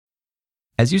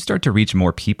As you start to reach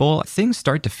more people, things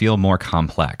start to feel more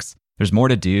complex. There's more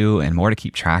to do and more to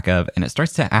keep track of, and it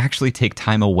starts to actually take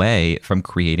time away from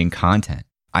creating content.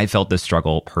 I felt this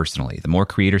struggle personally. The more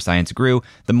Creator Science grew,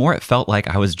 the more it felt like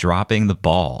I was dropping the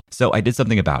ball. So I did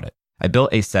something about it. I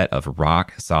built a set of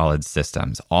rock-solid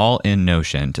systems, all in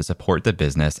Notion, to support the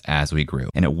business as we grew,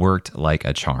 and it worked like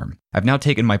a charm. I've now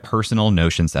taken my personal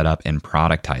Notion setup and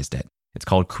productized it. It's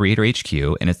called Creator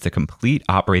HQ, and it's the complete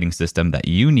operating system that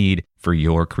you need for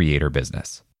your creator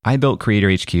business. I built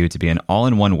Creator HQ to be an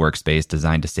all-in-one workspace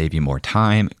designed to save you more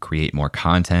time, create more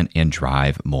content, and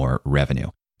drive more revenue.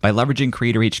 By leveraging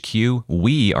Creator HQ,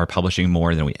 we are publishing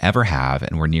more than we ever have,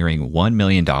 and we're nearing $1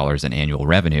 million in annual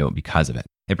revenue because of it.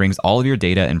 It brings all of your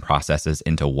data and processes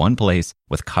into one place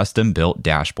with custom-built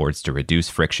dashboards to reduce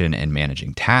friction in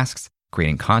managing tasks,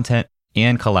 creating content,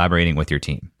 and collaborating with your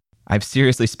team. I've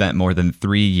seriously spent more than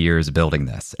 3 years building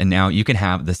this, and now you can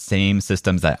have the same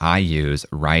systems that I use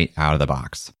right out of the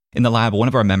box. In the lab, one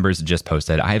of our members just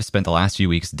posted, I have spent the last few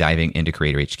weeks diving into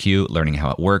Creator HQ, learning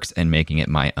how it works, and making it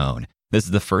my own. This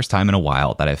is the first time in a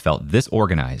while that I've felt this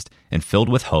organized and filled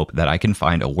with hope that I can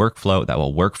find a workflow that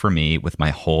will work for me with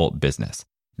my whole business.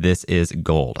 This is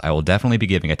gold. I will definitely be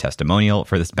giving a testimonial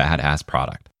for this badass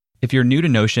product. If you're new to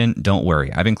Notion, don't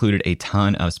worry. I've included a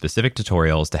ton of specific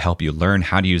tutorials to help you learn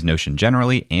how to use Notion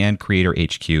generally and Creator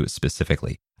HQ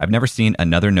specifically. I've never seen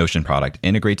another Notion product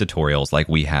integrate tutorials like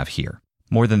we have here.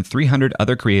 More than 300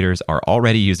 other creators are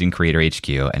already using Creator HQ,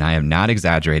 and I am not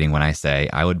exaggerating when I say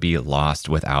I would be lost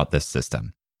without this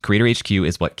system. Creator HQ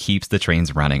is what keeps the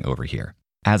trains running over here.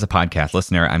 As a podcast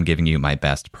listener, I'm giving you my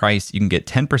best price. You can get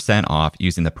 10% off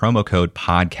using the promo code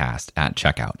PODCAST at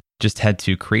checkout. Just head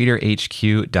to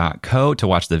creatorhq.co to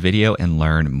watch the video and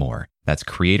learn more. That's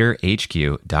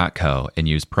creatorhq.co and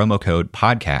use promo code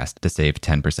PODCAST to save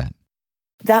 10%.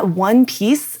 That one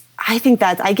piece, I think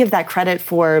that I give that credit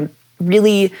for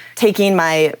really taking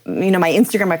my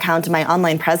Instagram account and my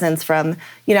online presence from,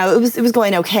 it was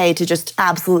going okay to just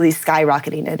absolutely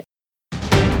skyrocketing it.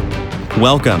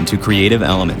 Welcome to Creative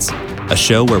Elements, a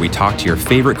show where we talk to your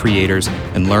favorite creators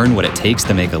and learn what it takes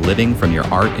to make a living from your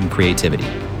art and creativity.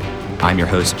 I'm your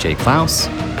host, Jay Klaus.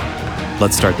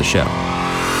 Let's start the show.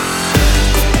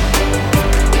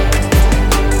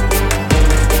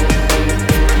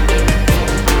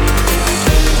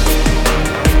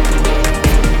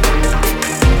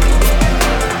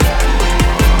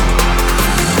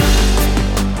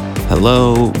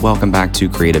 Hello, welcome back to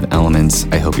Creative Elements.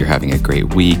 I hope you're having a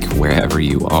great week wherever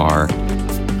you are.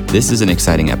 This is an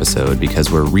exciting episode because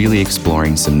we're really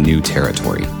exploring some new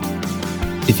territory.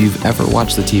 If you've ever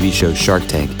watched the TV show Shark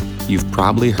Tank, you've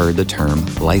probably heard the term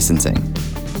licensing.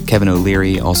 Kevin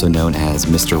O'Leary, also known as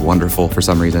Mr. Wonderful for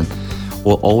some reason,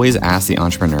 will always ask the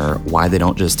entrepreneur why they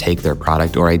don't just take their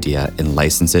product or idea and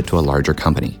license it to a larger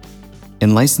company.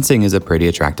 And licensing is a pretty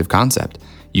attractive concept.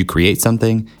 You create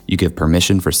something, you give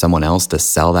permission for someone else to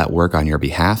sell that work on your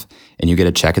behalf, and you get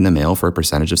a check in the mail for a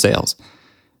percentage of sales.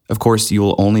 Of course, you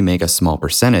will only make a small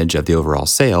percentage of the overall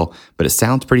sale, but it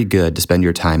sounds pretty good to spend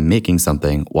your time making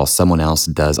something while someone else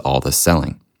does all the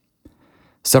selling.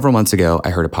 Several months ago, I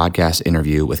heard a podcast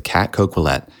interview with Kat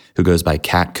Coquillette, who goes by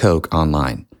Kat Coke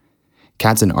online.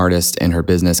 Kat's an artist, and her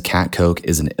business, Kat Coke,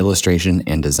 is an illustration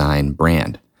and design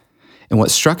brand. And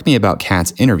what struck me about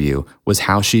Kat's interview was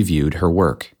how she viewed her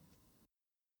work.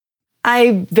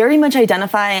 I very much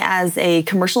identify as a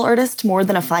commercial artist more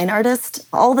than a fine artist.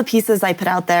 All the pieces I put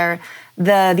out there,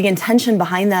 the intention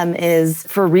behind them is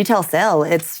for retail sale.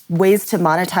 It's ways to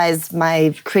monetize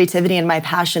my creativity and my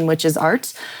passion, which is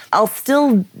art. I'll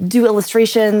still do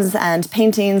illustrations and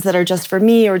paintings that are just for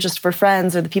me or just for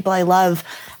friends or the people I love,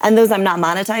 and those I'm not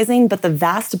monetizing. But the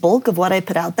vast bulk of what I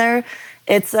put out there,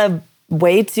 it's a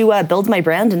way to build my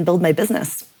brand and build my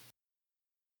business.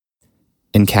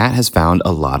 And Kat has found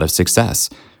a lot of success.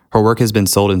 Her work has been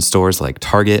sold in stores like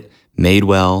Target,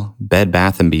 Madewell, Bed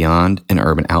Bath & Beyond, and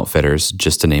Urban Outfitters,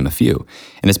 just to name a few.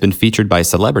 And it's been featured by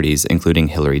celebrities including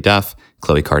Hilary Duff,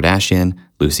 Khloe Kardashian,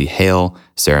 Lucy Hale,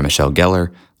 Sarah Michelle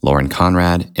Gellar, Lauren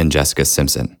Conrad, and Jessica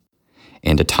Simpson.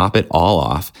 And to top it all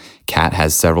off, Kat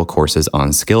has several courses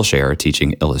on Skillshare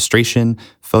teaching illustration,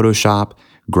 Photoshop,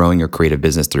 growing your creative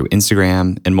business through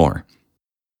Instagram, and more.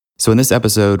 So in this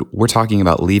episode, we're talking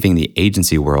about leaving the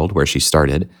agency world where she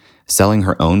started, selling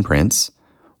her own prints,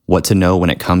 what to know when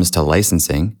it comes to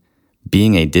licensing,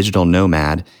 being a digital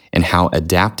nomad, and how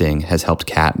adapting has helped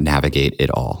Kat navigate it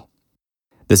all.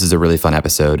 This is a really fun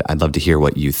episode. I'd love to hear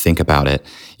what you think about it.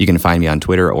 You can find me on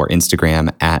Twitter or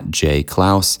Instagram at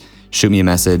jklaus. Shoot me a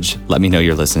message. Let me know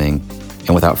you're listening.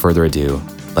 And without further ado,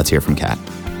 let's hear from Kat.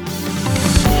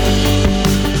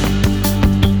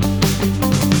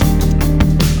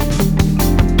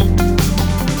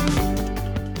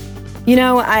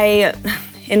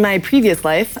 In my previous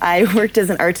life, I worked as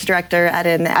an arts director at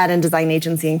an ad and design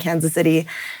agency in Kansas City.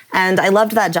 And I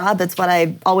loved that job. It's what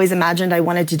I always imagined I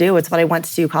wanted to do. It's what I went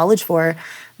to college for.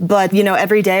 But,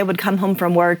 every day I would come home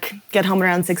from work, get home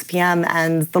around 6 p.m.,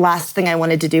 and the last thing I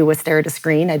wanted to do was stare at a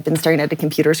screen. I'd been staring at a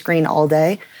computer screen all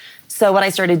day. So what I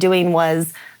started doing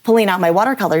was pulling out my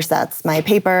watercolor sets, my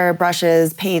paper,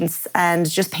 brushes, paints, and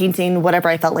just painting whatever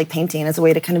I felt like painting as a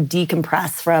way to kind of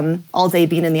decompress from all day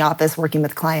being in the office working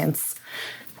with clients.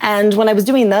 And when I was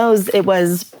doing those, it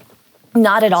was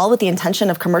not at all with the intention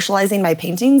of commercializing my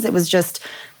paintings. It was just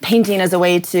painting as a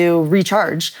way to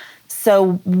recharge.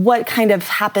 So what kind of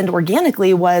happened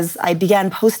organically was I began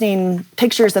posting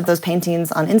pictures of those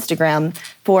paintings on Instagram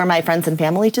for my friends and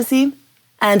family to see.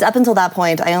 And up until that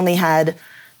point, I only had,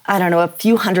 a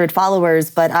few hundred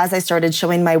followers. But as I started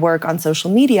showing my work on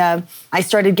social media, I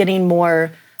started getting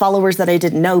more followers that I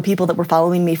didn't know, people that were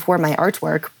following me for my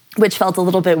artwork, which felt a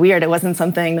little bit weird. It wasn't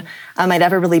something I'd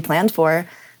ever really planned for.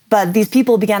 But these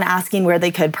people began asking where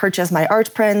they could purchase my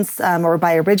art prints or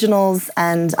buy originals.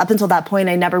 And up until that point,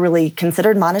 I never really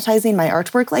considered monetizing my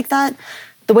artwork like that.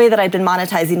 The way that I'd been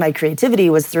monetizing my creativity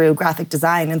was through graphic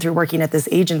design and through working at this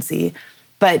agency.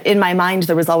 But in my mind,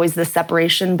 there was always this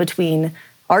separation between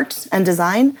art and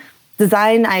design.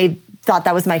 Design, I thought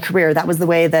that was my career. That was the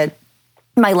way that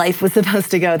my life was supposed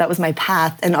to go. That was my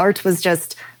path. And art was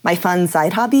just my fun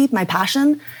side hobby, my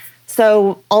passion.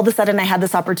 So all of a sudden, I had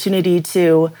this opportunity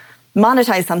to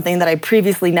monetize something that I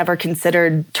previously never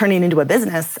considered turning into a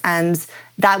business. And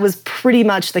that was pretty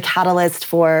much the catalyst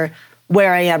for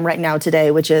where I am right now today,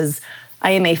 which is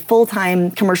I am a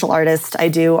full-time commercial artist. I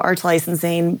do art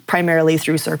licensing primarily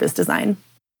through surface design.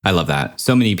 I love that.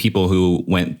 So many people who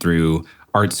went through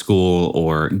art school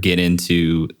or get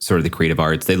into sort of the creative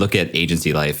arts, they look at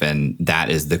agency life and that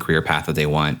is the career path that they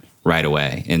want right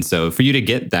away. And so for you to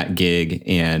get that gig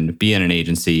and be in an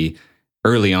agency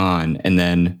early on and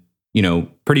then,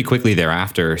 pretty quickly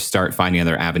thereafter start finding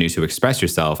other avenues to express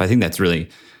yourself, I think that's really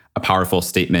a powerful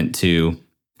statement to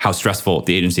how stressful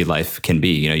the agency life can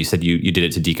be. You said you did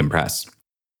it to decompress.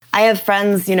 I have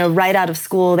friends, right out of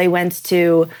school, they went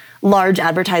to large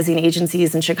advertising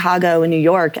agencies in Chicago and New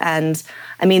York. And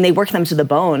they work them to the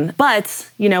bone. But,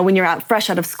 when you're fresh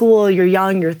out of school, you're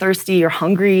young, you're thirsty, you're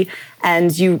hungry,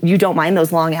 and you don't mind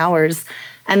those long hours.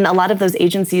 And a lot of those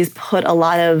agencies put a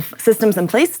lot of systems in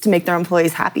place to make their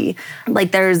employees happy.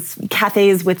 Like there's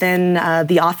cafes within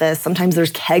the office. Sometimes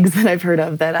there's kegs that I've heard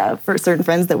of that for certain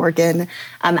friends that work in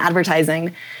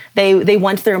advertising. They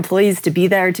want their employees to be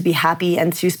there, to be happy,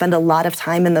 and to spend a lot of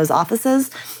time in those offices.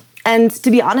 And to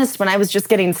be honest, when I was just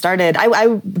getting started,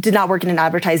 I did not work in an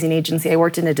advertising agency. I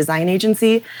worked in a design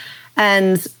agency.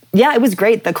 And yeah, it was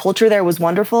great. The culture there was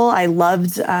wonderful. I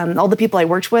loved all the people I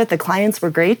worked with. The clients were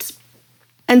great.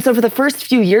 And so for the first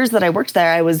few years that I worked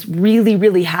there, I was really,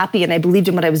 really happy and I believed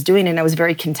in what I was doing and I was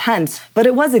very content. But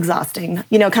it was exhausting.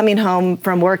 Coming home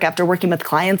from work after working with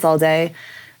clients all day,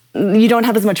 you don't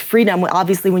have as much freedom,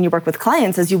 obviously, when you work with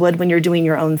clients as you would when you're doing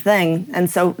your own thing. And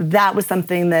so that was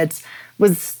something that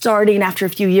was starting after a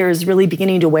few years, really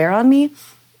beginning to wear on me.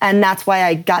 And that's why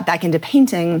I got back into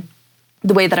painting.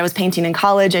 The way that I was painting in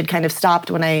college, I'd kind of stopped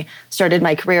when I started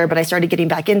my career, but I started getting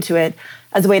back into it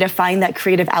as a way to find that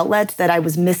creative outlet that I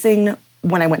was missing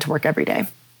when I went to work every day.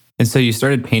 And so you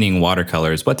started painting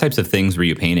watercolors. What types of things were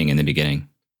you painting in the beginning?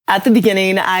 At the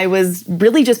beginning, I was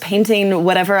really just painting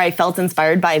whatever I felt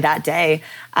inspired by that day.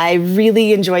 I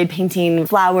really enjoyed painting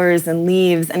flowers and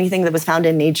leaves, anything that was found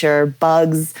in nature,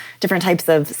 bugs, different types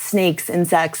of snakes,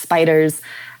 insects, spiders.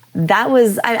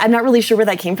 I'm not really sure where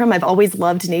that came from. I've always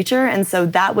loved nature. And so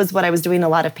that was what I was doing a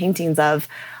lot of paintings of.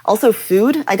 Also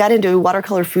food. I got into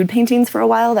watercolor food paintings for a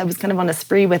while. I was kind of on a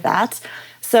spree with that.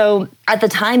 So at the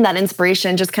time, that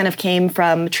inspiration just kind of came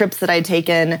from trips that I'd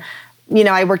taken.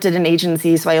 I worked at an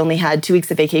agency, so I only had 2 weeks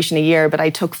of vacation a year, but I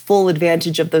took full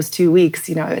advantage of those 2 weeks.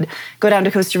 I would go down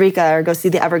to Costa Rica or go see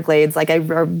the Everglades,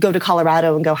 or go to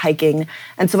Colorado and go hiking.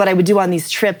 And so what I would do on these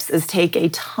trips is take a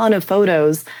ton of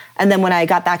photos. And then when I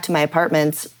got back to my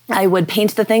apartment, I would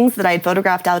paint the things that I had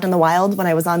photographed out in the wild when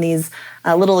I was on these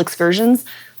little excursions.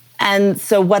 And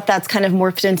so what that's kind of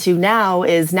morphed into now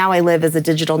is now I live as a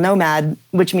digital nomad,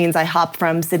 which means I hop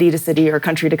from city to city or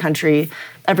country to country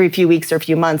every few weeks or a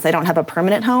few months. I don't have a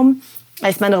permanent home.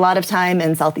 I spend a lot of time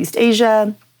in Southeast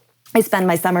Asia. I spend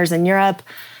my summers in Europe.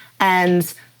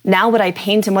 And now what I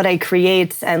paint and what I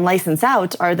create and license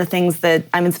out are the things that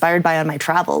I'm inspired by on my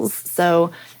travels.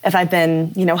 So if I've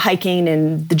been, hiking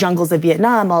in the jungles of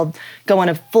Vietnam, I'll go on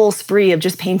a full spree of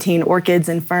just painting orchids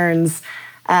and ferns.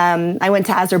 I went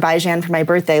to Azerbaijan for my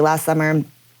birthday last summer,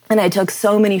 And I took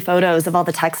so many photos of all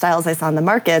the textiles I saw in the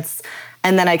markets.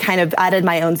 And then I kind of added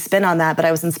my own spin on that, but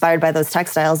I was inspired by those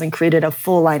textiles and created a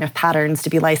full line of patterns to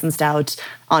be licensed out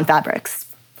on fabrics.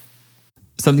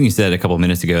 Something you said a couple of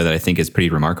minutes ago that I think is pretty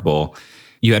remarkable.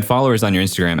 You had followers on your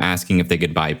Instagram asking if they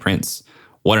could buy prints.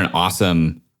 What an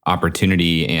awesome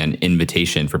opportunity and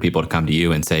invitation for people to come to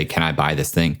you and say, can I buy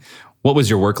this thing? What was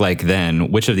your work like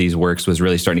then? Which of these works was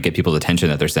really starting to get people's attention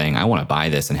that they're saying, I want to buy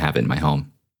this and have it in my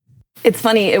home? It's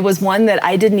funny. It was one that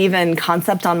I didn't even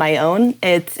concept on my own.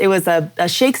 It was a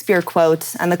Shakespeare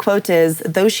quote. And the quote is,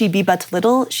 though she be but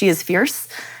little, she is fierce.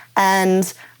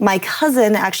 And my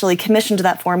cousin actually commissioned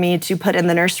that for me to put in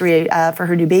the nursery for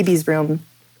her new baby's room.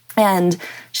 And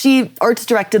she art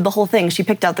directed the whole thing. She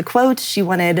picked out the quote. She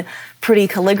wanted pretty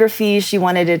calligraphy. She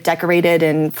wanted it decorated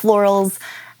in florals.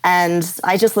 And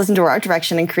I just listened to her art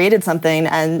direction and created something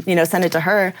and, sent it to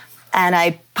her. And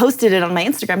I posted it on my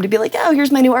Instagram to be like, oh,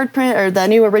 here's my new art print or the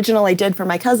new original I did for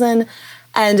my cousin.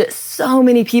 And so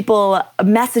many people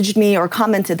messaged me or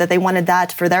commented that they wanted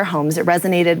that for their homes. It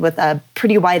resonated with a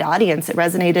pretty wide audience. It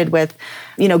resonated with,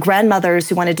 grandmothers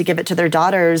who wanted to give it to their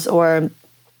daughters, or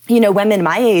women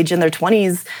my age in their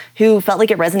 20s who felt like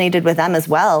it resonated with them as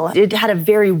well. It had a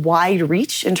very wide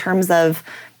reach in terms of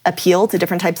appeal to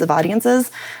different types of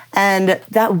audiences. And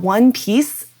that one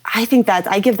piece, I think that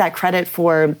I give that credit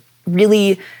for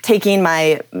really taking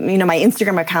my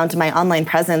Instagram account and my online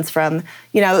presence from,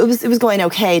 it was going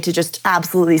okay to just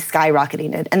absolutely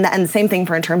skyrocketing it. And the same thing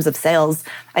in terms of sales.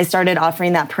 I started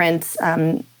offering that print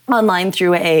online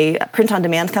through a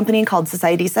print-on-demand company called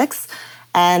Society6.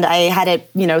 And I had it,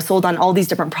 sold on all these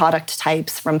different product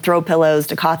types, from throw pillows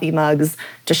to coffee mugs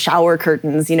to shower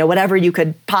curtains, whatever you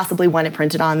could possibly want it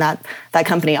printed on, that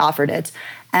company offered it.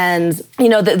 And,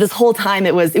 this whole time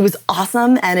it was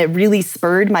awesome, and it really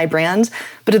spurred my brand.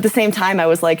 But at the same time, I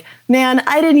was like, man,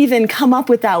 I didn't even come up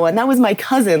with that one. That was my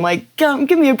cousin. Like,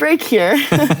 give me a break here.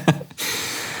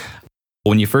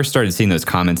 When you first started seeing those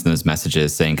comments and those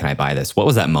messages saying, can I buy this? What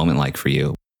was that moment like for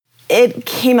you? It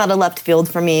came out of left field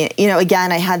for me.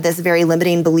 Again, I had this very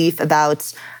limiting belief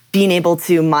about being able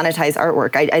to monetize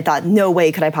artwork. I thought, no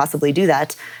way could I possibly do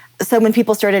that. So when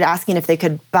people started asking if they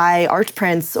could buy art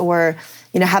prints or,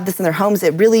 have this in their homes,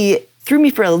 it really threw me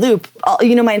for a loop.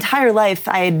 My entire life,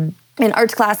 in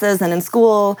arts classes and in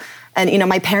school, and,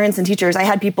 my parents and teachers, I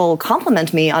had people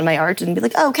compliment me on my art and be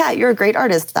like, oh, Kat, you're a great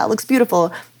artist. That looks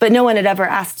beautiful. But no one had ever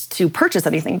asked to purchase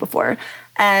anything before.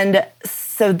 And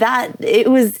so that it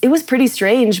was pretty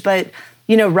strange, but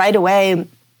right away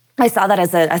I saw that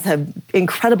as an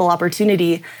incredible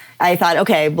opportunity. I thought,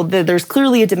 okay, well, there's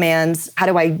clearly a demand. How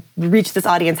do I reach this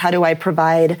audience? How do I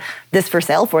provide this for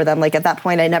sale for them? Like, at that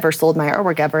point, I never sold my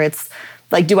artwork ever. It's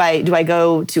like, do I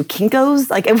go to Kinko's?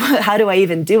 Like, how do I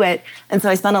even do it? And so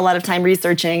I spent a lot of time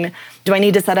researching, do I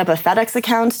need to set up a FedEx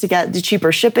account to get the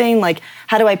cheaper shipping? Like,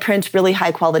 how do I print really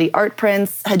high quality art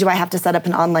prints? Do I have to set up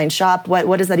an online shop?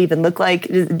 What does that even look like?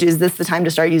 Is this the time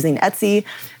to start using Etsy?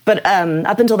 But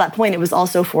up until that point, it was all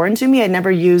so foreign to me. I'd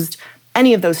never used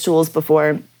any of those tools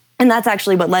before. And that's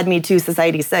actually what led me to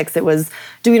Society6. It was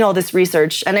doing all this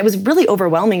research, and it was really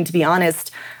overwhelming, to be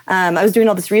honest. I was doing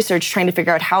all this research trying to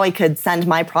figure out how I could send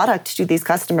my product to these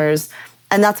customers.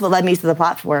 And that's what led me to the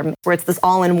platform, where it's this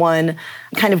all-in-one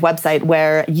kind of website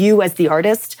where you, as the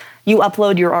artist, you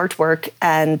upload your artwork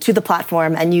to the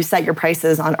platform, and you set your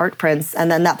prices on art prints. And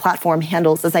then that platform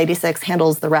Society6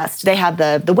 handles the rest. They have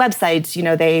the websites,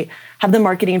 they have the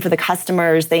marketing for the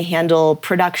customers. They handle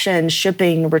production,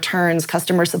 shipping, returns,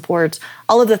 customer support,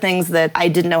 all of the things that I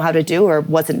didn't know how to do or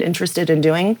wasn't interested in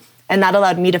doing. And that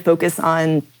allowed me to focus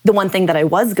on the one thing that I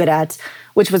was good at,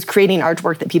 which was creating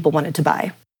artwork that people wanted to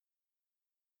buy.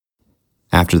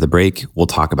 After the break, we'll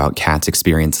talk about Kat's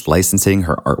experience licensing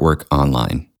her artwork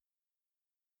online.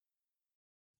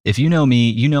 If you know me,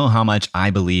 you know how much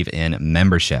I believe in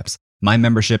memberships. My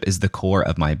membership is the core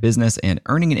of my business, and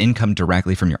earning an income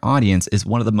directly from your audience is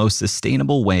one of the most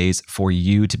sustainable ways for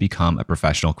you to become a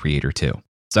professional creator too.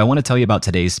 So I want to tell you about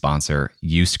today's sponsor,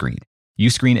 Uscreen.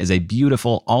 Uscreen is a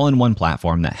beautiful all-in-one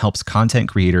platform that helps content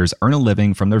creators earn a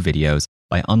living from their videos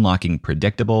by unlocking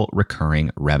predictable,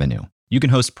 recurring revenue. You can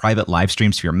host private live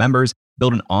streams for your members,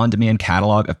 build an on-demand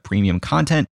catalog of premium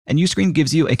content, and Uscreen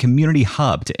gives you a community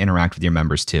hub to interact with your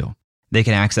members too. They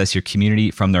can access your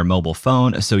community from their mobile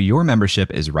phone, so your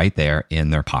membership is right there in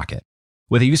their pocket.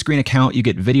 With a Uscreen account, you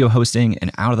get video hosting,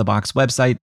 an out-of-the-box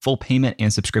website, full payment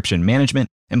and subscription management,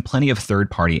 and plenty of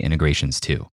third-party integrations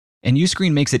too. And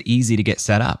Uscreen makes it easy to get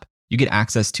set up. You get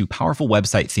access to powerful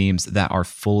website themes that are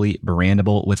fully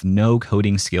brandable with no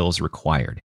coding skills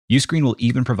required. Uscreen will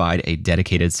even provide a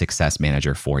dedicated success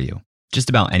manager for you. Just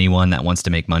about anyone that wants to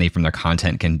make money from their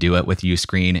content can do it with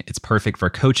Uscreen. It's perfect for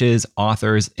coaches,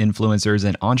 authors, influencers,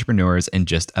 and entrepreneurs in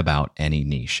just about any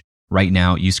niche. Right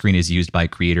now, Uscreen is used by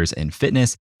creators in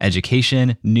fitness,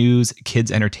 education, news,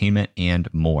 kids entertainment, and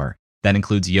more. That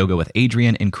includes Yoga with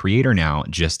Adriene and Creator Now,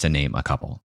 just to name a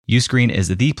couple. Uscreen is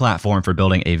the platform for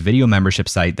building a video membership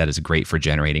site that is great for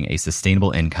generating a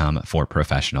sustainable income for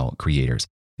professional creators.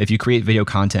 If you create video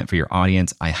content for your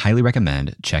audience, I highly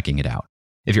recommend checking it out.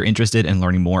 If you're interested in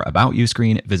learning more about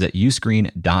Uscreen, visit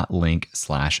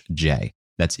uscreen.link/J.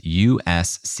 That's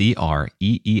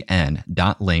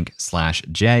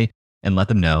uscreen.link/J, and let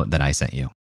them know that I sent you.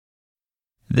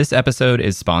 This episode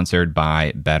is sponsored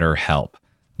by BetterHelp.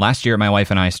 Last year, my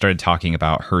wife and I started talking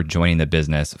about her joining the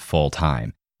business full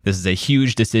time. This is a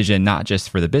huge decision, not just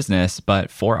for the business,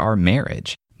 but for our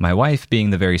marriage. My wife,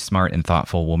 being the very smart and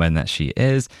thoughtful woman that she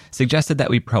is, suggested that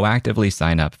we proactively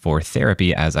sign up for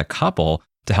therapy as a couple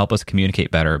to help us communicate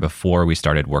better before we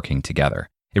started working together.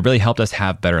 It really helped us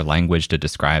have better language to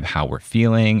describe how we're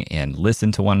feeling and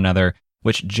listen to one another,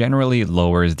 which generally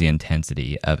lowers the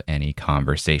intensity of any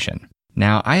conversation.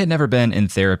 Now, I had never been in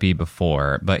therapy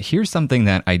before, but here's something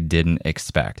that I didn't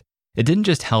expect. It didn't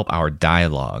just help our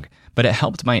dialogue, but it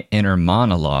helped my inner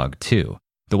monologue too.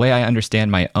 The way I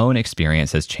understand my own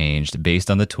experience has changed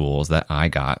based on the tools that I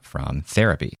got from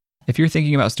therapy. If you're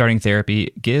thinking about starting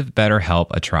therapy, give BetterHelp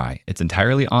a try. It's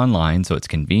entirely online, so it's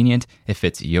convenient, it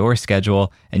fits your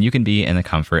schedule, and you can be in the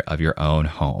comfort of your own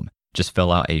home. Just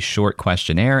fill out a short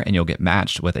questionnaire and you'll get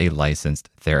matched with a licensed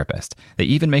therapist. They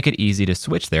even make it easy to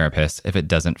switch therapists if it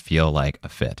doesn't feel like a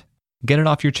fit. Get it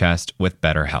off your chest with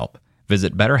BetterHelp.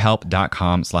 Visit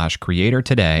betterhelp.com/creator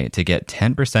today to get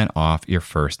 10% off your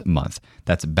first month.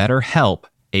 That's BetterHelp,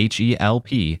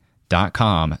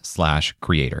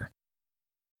 HELP.com/creator.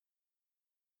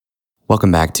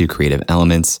 Welcome back to Creative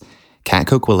Elements. Kat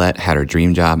Coquillette had her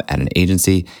dream job at an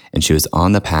agency, and she was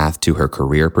on the path to her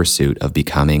career pursuit of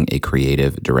becoming a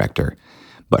creative director.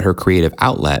 But her creative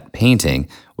outlet, painting,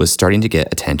 was starting to get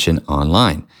attention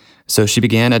online. So she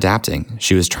began adapting.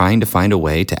 She was trying to find a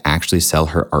way to actually sell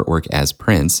her artwork as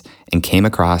prints and came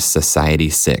across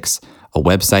Society6, a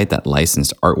website that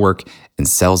licensed artwork and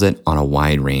sells it on a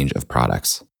wide range of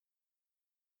products.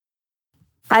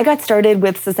 I got started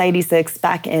with Society6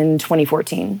 back in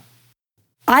 2014.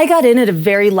 I got in at a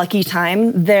very lucky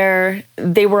time.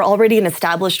 They were already an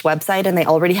established website and they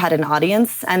already had an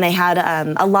audience, and they had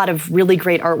a lot of really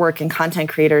great artwork and content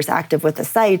creators active with the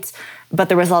site, but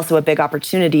there was also a big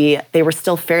opportunity. They were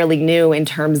still fairly new in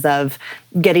terms of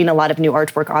getting a lot of new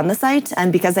artwork on the site,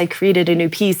 and because I created a new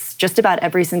piece just about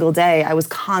every single day, I was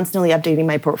constantly updating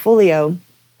my portfolio,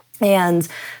 and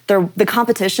the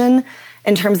competition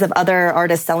in terms of other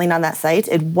artists selling on that site,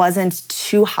 it wasn't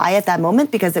too high at that moment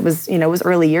because it was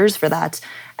early years for that.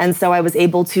 And so I was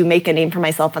able to make a name for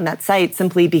myself on that site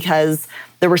simply because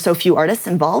there were so few artists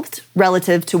involved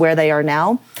relative to where they are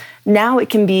now. Now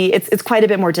it's quite a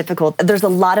bit more difficult. There's a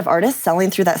lot of artists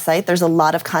selling through that site. There's a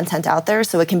lot of content out there,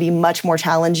 so it can be much more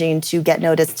challenging to get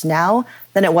noticed now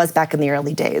than it was back in the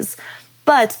early days.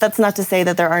 But that's not to say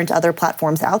that there aren't other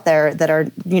platforms out there that are,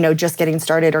 just getting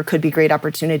started or could be great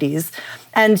opportunities.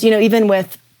 And, even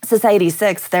with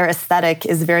Society6, their aesthetic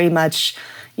is very much,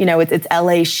 it's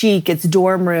LA chic, it's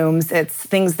dorm rooms, it's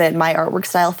things that my artwork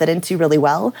style fit into really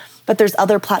well. But there's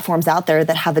other platforms out there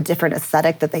that have a different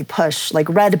aesthetic that they push, like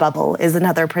Redbubble is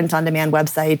another print-on-demand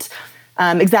website,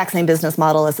 exact same business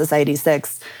model as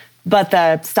Society6. But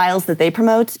the styles that they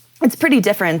promote, it's pretty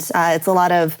different. It's a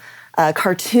lot of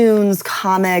cartoons,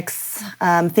 comics,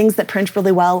 things that print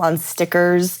really well on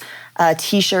stickers,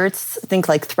 T-shirts, think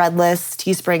like Threadless,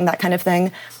 Teespring, that kind of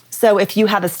thing. So if you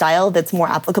have a style that's more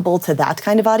applicable to that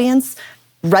kind of audience,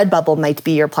 Redbubble might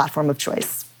be your platform of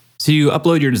choice. So you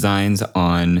upload your designs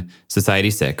on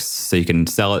Society6 so you can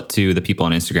sell it to the people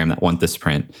on Instagram that want this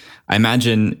print. I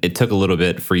imagine it took a little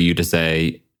bit for you to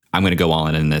say, I'm going to go all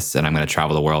in this and I'm going to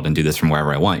travel the world and do this from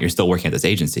wherever I want. You're still working at this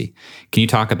agency. Can you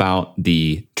talk about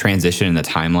the transition and the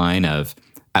timeline of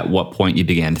at what point you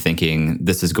began thinking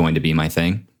this is going to be my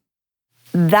thing?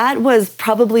 That was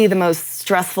probably the most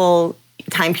stressful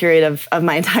time period of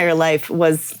my entire life,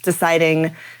 was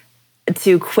deciding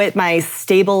to quit my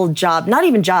stable job, not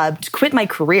even job, to quit my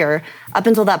career. Up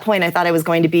until that point, I thought I was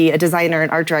going to be a designer, an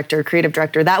art director, creative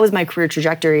director. That was my career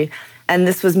trajectory. And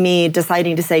this was me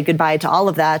deciding to say goodbye to all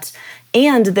of that.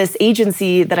 And this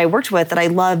agency that I worked with that I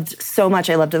loved so much.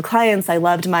 I loved the clients. I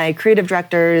loved my creative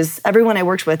directors, everyone I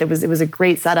worked with. It was a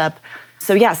great setup.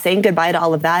 So yeah, saying goodbye to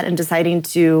all of that and deciding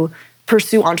to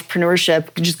pursue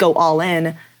entrepreneurship, just go all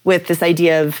in with this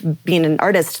idea of being an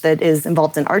artist that is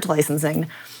involved in art licensing.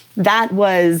 That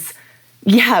was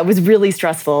Yeah, it was really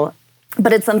stressful.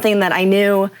 But it's something that I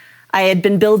knew I had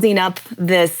been building up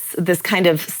this kind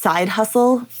of side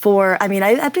hustle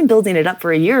I've been building it up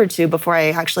for a year or two before I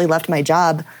actually left my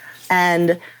job.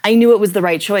 And I knew it was the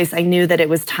right choice. I knew that it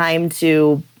was time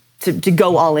to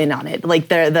go all in on it. Like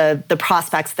the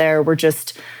prospects there were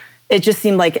just, it just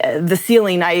seemed like the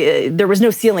ceiling, there was no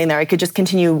ceiling there. I could just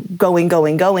continue going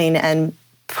and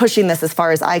pushing this as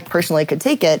far as I personally could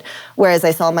take it. Whereas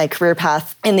I saw my career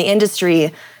path in the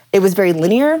industry, it was very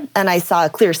linear and I saw a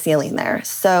clear ceiling there.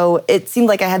 So it seemed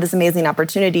like I had this amazing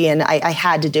opportunity and I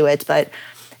had to do it, but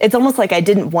it's almost like I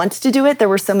didn't want to do it. There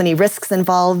were so many risks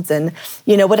involved. And,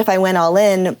 what if I went all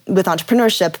in with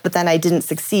entrepreneurship, but then I didn't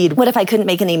succeed? What if I couldn't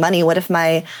make any money? What if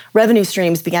my revenue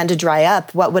streams began to dry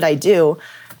up? What would I do?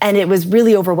 And it was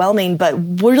really overwhelming. But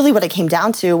really what it came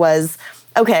down to was,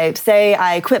 okay, say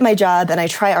I quit my job and I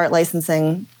try art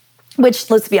licensing, which,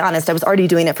 let's be honest, I was already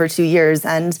doing it for 2 years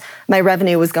and my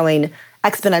revenue was going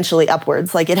exponentially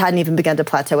upwards. Like it hadn't even begun to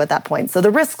plateau at that point. So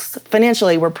the risks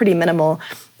financially were pretty minimal.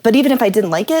 But even if I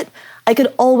didn't like it, I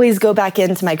could always go back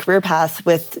into my career path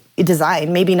with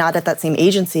design. Maybe not at that same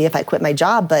agency if I quit my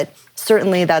job, but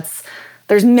certainly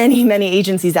there's many, many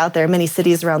agencies out there, many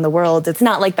cities around the world. It's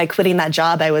not like by quitting that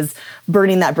job, I was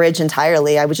burning that bridge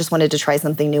entirely. I just wanted to try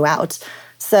something new out.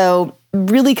 So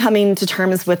really coming to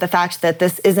terms with the fact that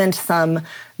this isn't some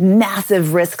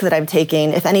massive risk that I'm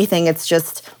taking. If anything, it's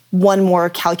just one more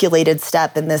calculated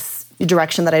step in this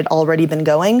direction that I'd already been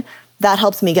going. That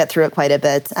helps me get through it quite a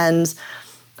bit. And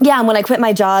yeah, when I quit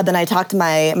my job and I talked to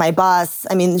my boss,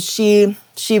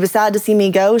 she was sad to see me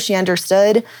go. She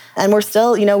understood. And we're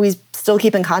still, we still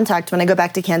keep in contact. When I go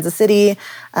back to Kansas City,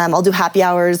 I'll do happy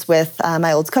hours with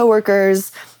my old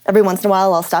coworkers. Every once in a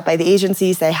while, I'll stop by the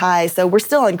agency, say hi. So we're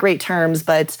still on great terms.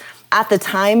 But at the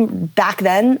time, back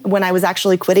then, when I was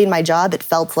actually quitting my job, it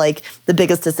felt like the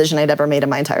biggest decision I'd ever made in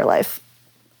my entire life.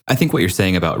 I think what you're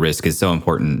saying about risk is so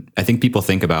important. I think people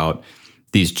think about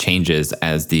these changes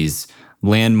as these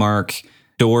landmark,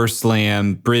 door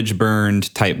slam, bridge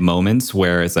burned type moments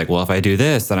where it's like, well, if I do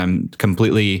this, then I'm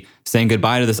completely saying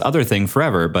goodbye to this other thing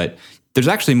forever. But there's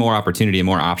actually more opportunity and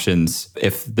more options.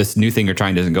 If this new thing you're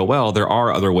trying doesn't go well, there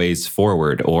are other ways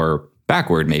forward or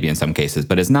backward, maybe in some cases,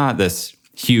 but it's not this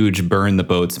huge burn the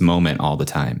boats moment all the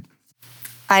time.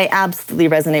 I absolutely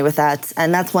resonate with that.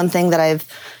 And that's one thing that I've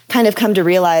kind of come to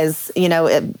realize,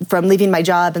 from leaving my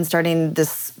job and starting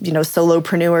this,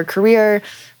 solopreneur career,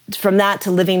 from that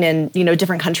to living in,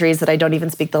 different countries that I don't even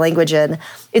speak the language in.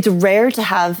 It's rare to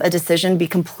have a decision be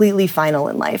completely final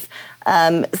in life.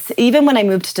 Even when I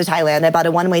moved to Thailand, I bought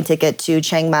a one-way ticket to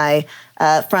Chiang Mai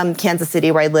from Kansas City,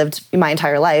 where I lived my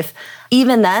entire life.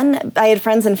 Even then, I had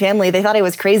friends and family. They thought I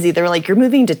was crazy. They were like, "You're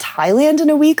moving to Thailand in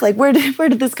a week? Like, where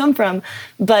did this come from?"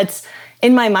 But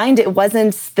in my mind, it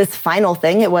wasn't this final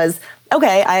thing. It was,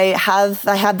 okay, I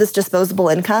have this disposable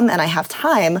income and I have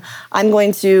time. I'm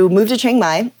going to move to Chiang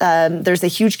Mai. There's a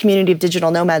huge community of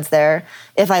digital nomads there.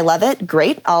 If I love it,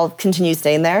 great. I'll continue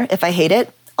staying there. If I hate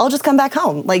it, I'll just come back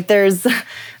home. Like the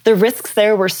risks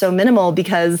there were so minimal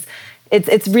because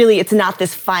it's not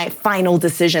this final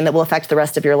decision that will affect the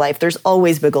rest of your life. There's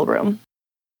always wiggle room.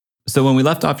 So when we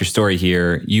left off your story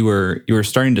here, you were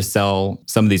starting to sell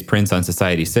some of these prints on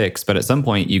Society6, but at some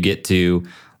point you get to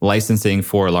licensing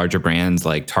for larger brands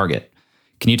like Target.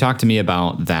 Can you talk to me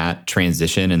about that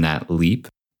transition and that leap?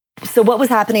 So what was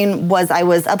happening was I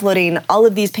was uploading all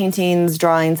of these paintings,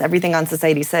 drawings, everything on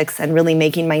Society6 and really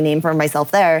making my name for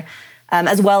myself there,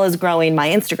 as well as growing my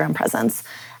Instagram presence.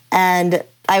 And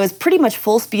I was pretty much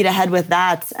full speed ahead with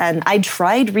that. And I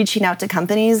tried reaching out to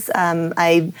companies.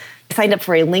 I signed up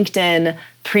for a LinkedIn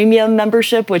premium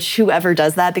membership, which whoever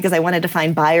does that, because I wanted to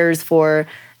find buyers for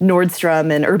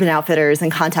Nordstrom and Urban Outfitters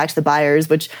and contact the buyers,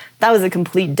 which that was a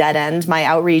complete dead end. My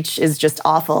outreach is just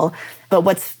awful. But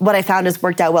what I found has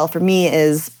worked out well for me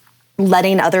is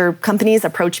letting other companies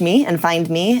approach me and find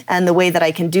me. And the way that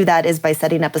I can do that is by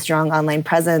setting up a strong online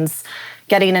presence,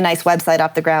 getting a nice website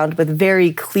off the ground with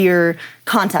very clear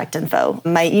contact info.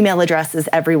 My email address is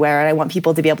everywhere, and I want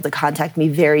people to be able to contact me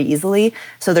very easily,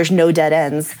 so there's no dead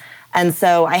ends. And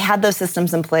so I had those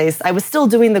systems in place. I was still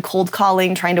doing the cold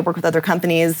calling, trying to work with other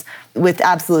companies with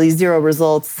absolutely zero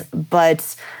results.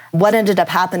 But what ended up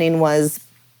happening was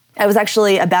I was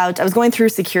going through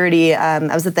security. I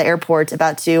was at the airport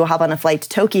about to hop on a flight to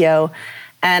Tokyo.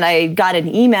 And I got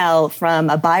an email from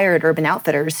a buyer at Urban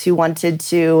Outfitters who wanted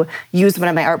to use one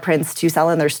of my art prints to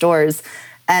sell in their stores.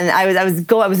 And I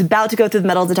was about to go through the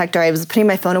metal detector. I was putting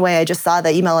my phone away. I just saw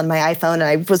the email on my iPhone and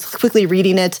I was quickly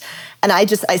reading it. And I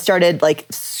started like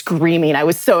screaming. I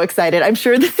was so excited. I'm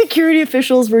sure the security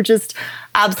officials were just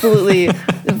absolutely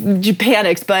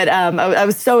panicked, but I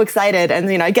was so excited. And,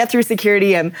 I get through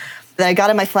security and then I got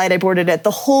on my flight, I boarded it.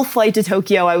 The whole flight to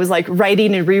Tokyo, I was like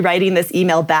writing and rewriting this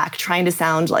email back, trying to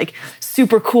sound like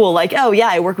super cool. Like, oh yeah,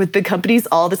 I work with big companies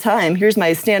all the time. Here's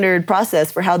my standard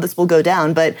process for how this will go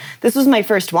down. But this was my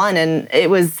first one. And it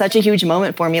was such a huge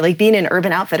moment for me. Like being in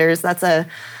Urban Outfitters, that's a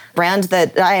brand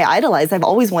that I idolize. I've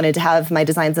always wanted to have my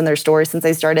designs in their store since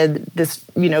I started this,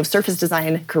 surface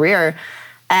design career.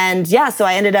 And yeah, so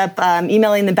I ended up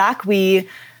emailing them back. We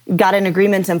got an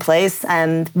agreement in place.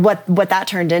 And what that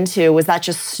turned into was that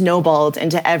just snowballed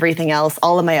into everything else.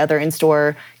 All of my other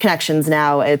in-store connections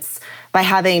now, it's by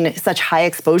having such high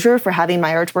exposure for having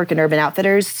my artwork in Urban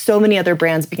Outfitters, so many other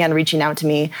brands began reaching out to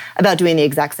me about doing the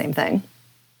exact same thing.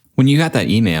 When you got that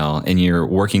email and you're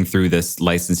working through this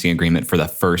licensing agreement for the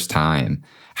first time,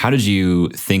 how did you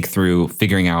think through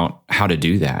figuring out how to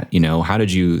do that? How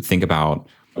did you think about,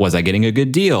 was I getting a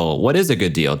good deal? What is a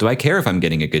good deal? Do I care if I'm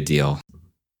getting a good deal?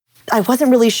 I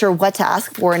wasn't really sure what to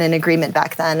ask for in an agreement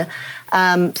back then.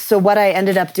 So what I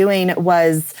ended up doing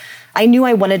was I knew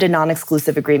I wanted a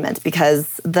non-exclusive agreement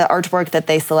because the artwork that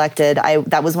they selected,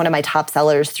 that was one of my top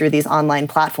sellers through these online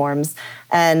platforms.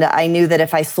 And I knew that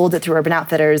if I sold it through Urban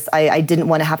Outfitters, I didn't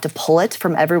want to have to pull it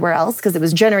from everywhere else because it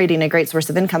was generating a great source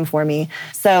of income for me.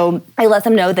 So I let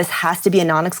them know this has to be a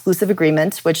non-exclusive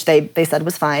agreement, which they said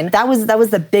was fine. That was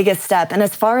the biggest step. And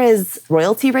as far as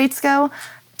royalty rates go,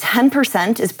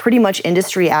 10% is pretty much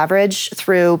industry average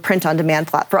through print-on-demand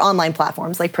for online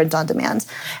platforms like print-on-demand.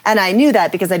 And I knew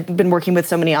that because I'd been working with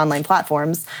so many online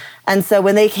platforms. And so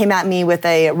when they came at me with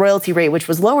a royalty rate which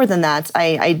was lower than that,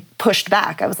 I pushed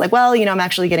back. I was like, well, I'm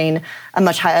actually getting a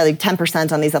much higher, like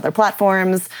 10% on these other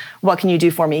platforms. What can you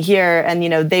do for me here? And,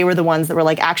 they were the ones that were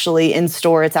like, actually in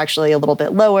store, it's actually a little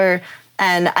bit lower.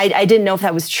 And I didn't know if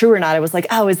that was true or not. I was like,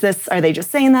 oh, are they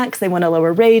just saying that because they want a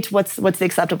lower rate? What's the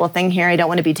acceptable thing here? I don't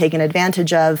want to be taken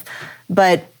advantage of.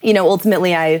 But,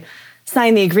 ultimately I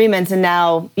signed the agreement. And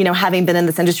now, having been in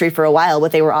this industry for a while,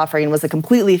 what they were offering was a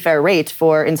completely fair rate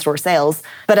for in-store sales.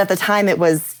 But at the time it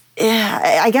was,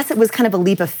 I guess it was kind of a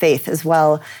leap of faith as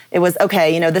well. It was,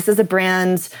 okay, this is a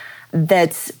brand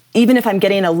that even if I'm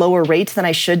getting a lower rate than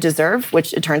I should deserve,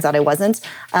 which it turns out I wasn't,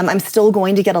 I'm still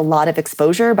going to get a lot of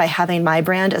exposure by having my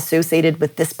brand associated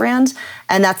with this brand.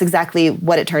 And that's exactly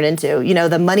what it turned into.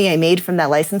 The money I made from that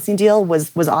licensing deal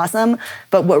was awesome.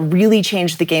 But what really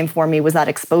changed the game for me was that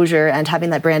exposure and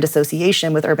having that brand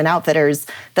association with Urban Outfitters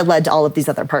that led to all of these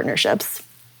other partnerships.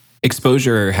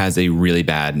 Exposure has a really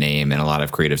bad name in a lot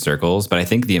of creative circles, but I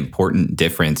think the important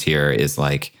difference here is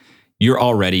like you're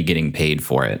already getting paid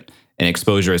for it. And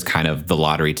exposure is kind of the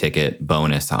lottery ticket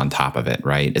bonus on top of it,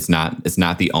 right? It's not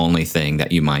the only thing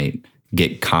that you might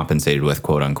get compensated with,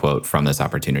 quote unquote, from this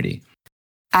opportunity.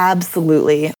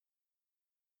 Absolutely.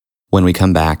 When we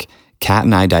come back, Kat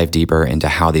and I dive deeper into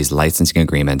how these licensing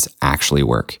agreements actually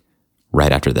work,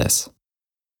 right after this.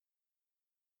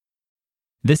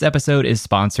 This episode is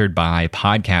sponsored by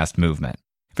Podcast Movement.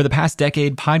 For the past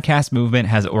decade, Podcast Movement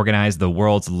has organized the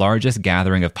world's largest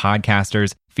gathering of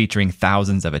podcasters, featuring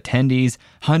thousands of attendees,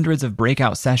 hundreds of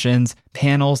breakout sessions,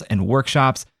 panels, and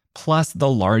workshops, plus the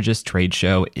largest trade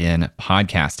show in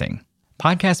podcasting.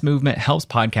 Podcast Movement helps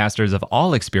podcasters of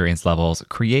all experience levels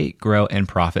create, grow, and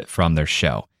profit from their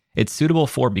show. It's suitable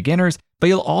for beginners, but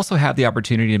you'll also have the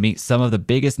opportunity to meet some of the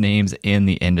biggest names in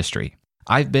the industry.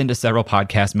 I've been to several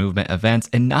Podcast Movement events,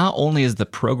 and not only is the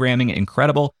programming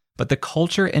incredible, but the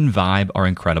culture and vibe are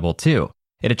incredible too.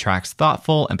 It attracts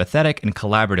thoughtful, empathetic, and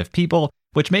collaborative people,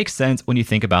 which makes sense when you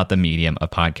think about the medium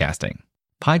of podcasting.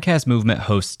 Podcast Movement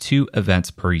hosts 2 events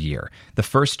per year. The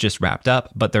first just wrapped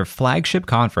up, but their flagship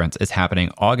conference is happening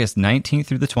August 19th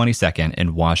through the 22nd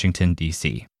in Washington,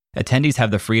 D.C. Attendees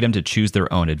have the freedom to choose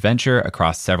their own adventure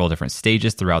across several different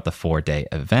stages throughout the 4-day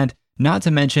event, not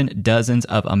to mention dozens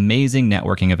of amazing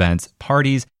networking events,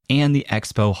 parties, and the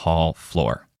expo hall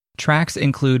floor. Tracks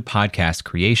include podcast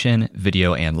creation,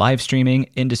 video and live streaming,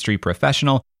 industry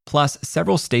professional, plus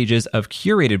several stages of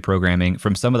curated programming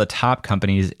from some of the top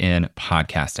companies in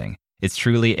podcasting. It's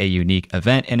truly a unique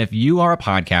event, and if you are a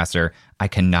podcaster, I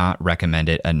cannot recommend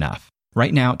it enough.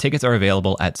 Right now, tickets are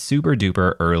available at super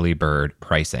duper early bird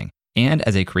pricing. And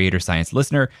as a Creator Science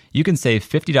listener, you can save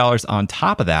 $50 on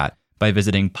top of that by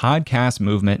visiting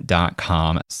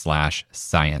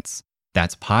podcastmovement.com/science.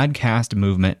 That's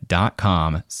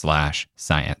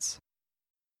podcastmovement.com/science.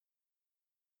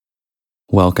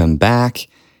 Welcome back.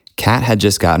 Kat had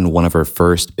just gotten one of her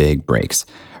first big breaks.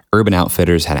 Urban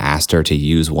Outfitters had asked her to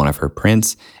use one of her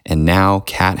prints, and now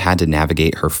Kat had to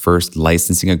navigate her first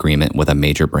licensing agreement with a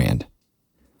major brand.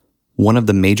 One of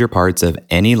the major parts of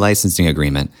any licensing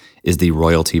agreement is the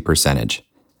royalty percentage.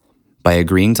 By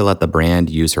agreeing to let the brand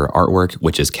use her artwork,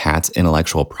 which is Kat's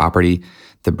intellectual property,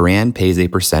 the brand pays a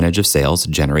percentage of sales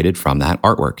generated from that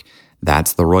artwork.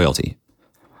 That's the royalty.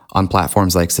 On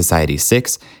platforms like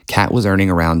Society6, Kat was earning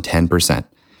around 10%.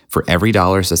 For every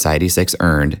dollar Society6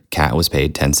 earned, Kat was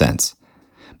paid 10 cents.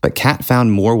 But Kat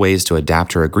found more ways to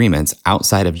adapt her agreements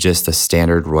outside of just the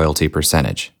standard royalty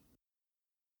percentage.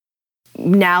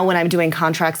 Now when I'm doing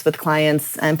contracts with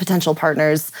clients and potential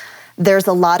partners, there's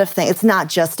a lot of things. It's not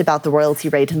just about the royalty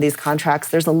rate in these contracts.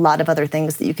 There's a lot of other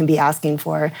things that you can be asking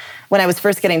for. When I was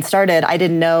first getting started, I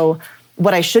didn't know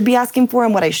what I should be asking for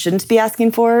and what I shouldn't be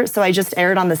asking for. So I just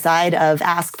erred on the side of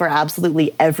ask for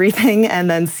absolutely everything and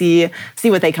then see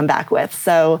what they come back with.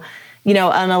 So,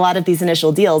 on a lot of these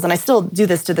initial deals, and I still do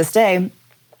this to this day,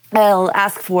 I'll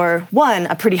ask for, one,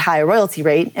 a pretty high royalty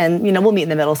rate, and, we'll meet in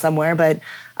the middle somewhere, but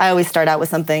I always start out with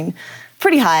something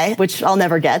pretty high, which I'll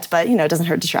never get, but, it doesn't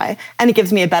hurt to try. And it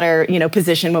gives me a better,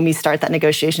 position when we start that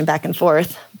negotiation back and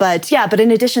forth. But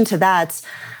in addition to that,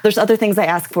 there's other things I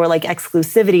ask for, like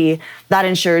exclusivity. That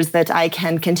ensures that I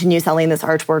can continue selling this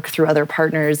artwork through other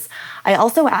partners. I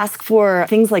also ask for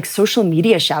things like social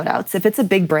media shout-outs. If it's a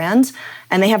big brand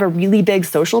and they have a really big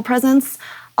social presence,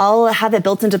 I'll have it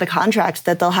built into the contract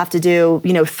that they'll have to do,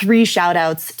 3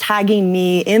 shout-outs tagging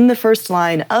me in the first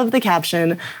line of the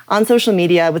caption on social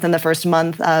media within the first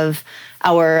month of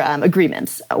our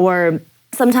agreement. Or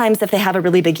sometimes if they have a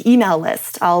really big email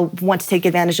list, I'll want to take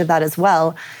advantage of that as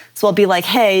well. So I'll be like,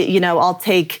 hey, I'll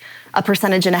take a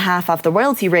 1.5% off the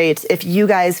royalty rate if you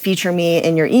guys feature me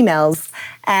in your emails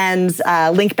and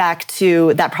link back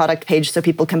to that product page so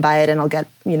people can buy it and I'll get,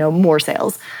 more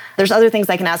sales. There's other things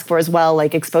I can ask for as well,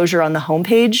 like exposure on the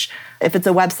homepage. If it's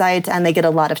a website and they get a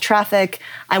lot of traffic,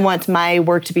 I want my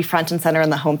work to be front and center on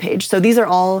the homepage. So these are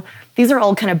all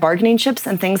kind of bargaining chips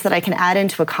and things that I can add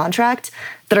into a contract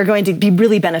that are going to be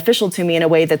really beneficial to me in a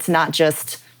way that's not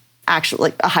just actually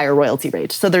like a higher royalty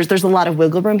rate. So there's a lot of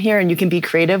wiggle room here, and you can be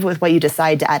creative with what you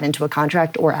decide to add into a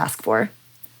contract or ask for.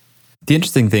 The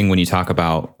interesting thing when you talk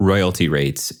about royalty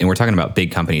rates, and we're talking about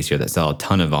big companies here that sell a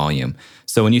ton of volume.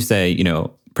 So when you say,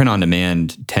 print on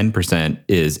demand, 10%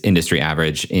 is industry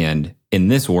average, and in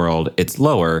this world, it's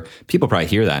lower, people probably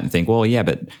hear that and think, well, yeah,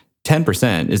 but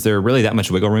 10%, is there really that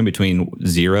much wiggle room between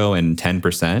 0 and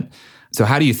 10%? So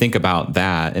how do you think about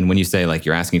that? And when you say like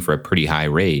you're asking for a pretty high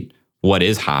rate, what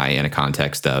is high in a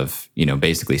context of,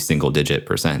 basically single digit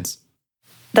percents?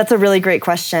 That's a really great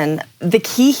question. The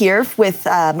key here with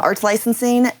art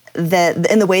licensing,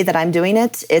 in the way that I'm doing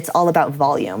it, it's all about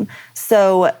volume.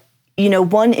 So,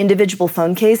 one individual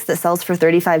phone case that sells for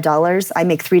 $35, I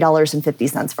make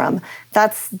 $3.50 from.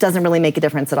 That doesn't really make a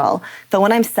difference at all. But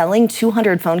when I'm selling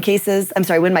 200 phone cases,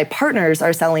 when my partners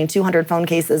are selling 200 phone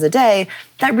cases a day,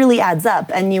 that really adds up.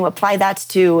 And you apply that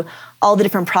to all the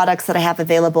different products that I have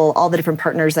available, all the different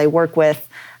partners I work with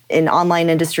in online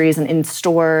industries and in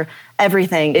store,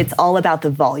 everything. It's all about the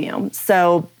volume.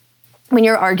 So when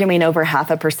you're arguing over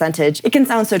half a percentage, it can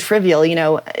sound so trivial,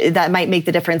 that might make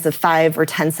the difference of 5 or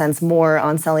 10 cents more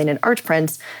on selling an art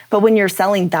print. But when you're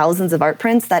selling thousands of art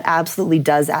prints, that absolutely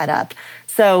does add up.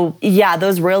 So yeah,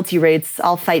 those royalty rates,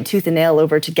 I'll fight tooth and nail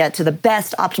over to get to the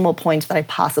best optimal point that I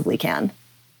possibly can.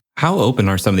 How open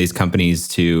are some of these companies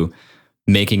to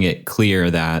making it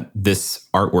clear that this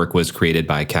artwork was created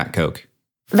by Kat Coke?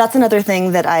 That's another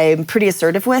thing that I'm pretty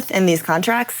assertive with in these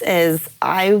contracts is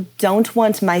I don't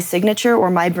want my signature or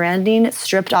my branding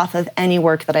stripped off of any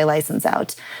work that I license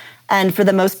out. And for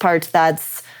the most part,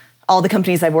 that's all the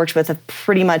companies I've worked with have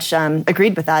pretty much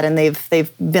agreed with that, and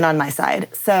they've been on my side.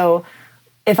 So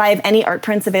if I have any art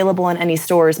prints available in any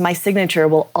stores, my signature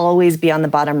will always be on the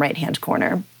bottom right-hand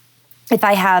corner. If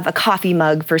I have a coffee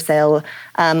mug for sale,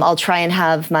 I'll try and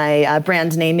have my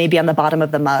brand name maybe on the bottom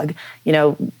of the mug,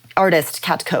 artist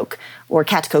Kat Coke or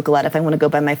Kat Cocolette if I want to go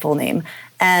by my full name.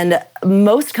 And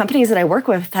most companies that I work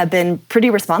with have been pretty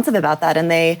responsive about that,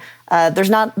 and there's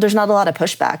not a lot of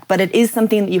pushback, but it is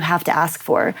something that you have to ask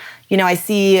for. I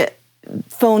see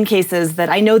phone cases that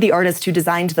I know the artist who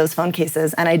designed those phone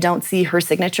cases, and I don't see her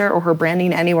signature or her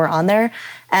branding anywhere on there,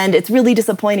 and it's really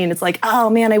disappointing. It's like, oh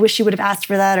man, I wish she would have asked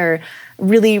for that or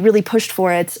really, really pushed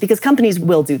for it, because companies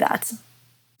will do that.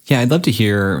 Yeah, I'd love to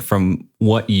hear from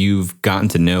what you've gotten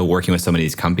to know working with some of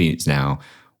these companies now.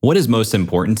 What is most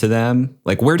important to them?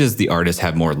 Like, where does the artist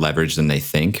have more leverage than they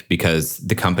think because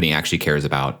the company actually cares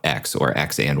about X or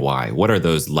X and Y? What are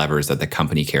those levers that the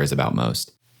company cares about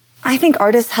most? I think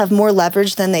artists have more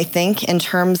leverage than they think in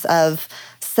terms of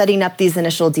setting up these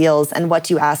initial deals and what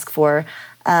you ask for.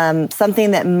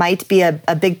 Something that might be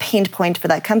a big pain point for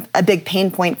that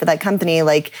company,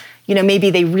 like, maybe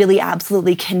they really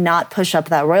absolutely cannot push up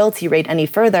that royalty rate any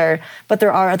further, but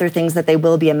there are other things that they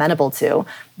will be amenable to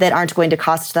that aren't going to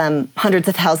cost them hundreds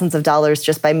of thousands of dollars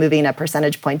just by moving a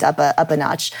percentage point up a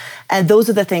notch. And those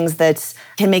are the things that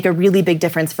can make a really big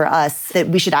difference for us that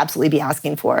we should absolutely be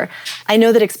asking for. I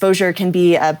know that exposure can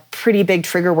be a pretty big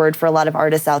trigger word for a lot of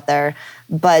artists out there,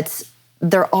 but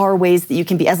there are ways that you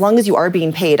can be, as long as you are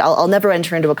being paid. I'll never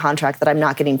enter into a contract that I'm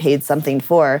not getting paid something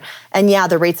for. And yeah,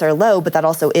 the rates are low, but that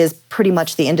also is pretty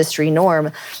much the industry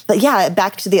norm. But yeah,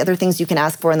 back to the other things you can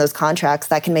ask for in those contracts,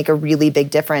 that can make a really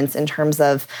big difference in terms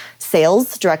of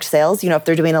sales, direct sales, if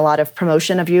they're doing a lot of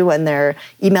promotion of you in their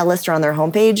email list or on their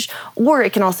homepage. Or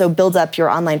it can also build up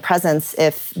your online presence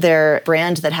if they're a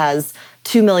brand that has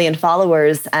 2 million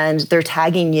followers and they're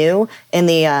tagging you in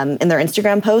their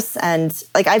Instagram posts. And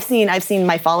like I've seen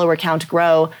my follower count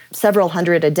grow several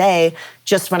hundred a day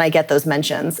just when I get those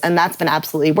mentions. And that's been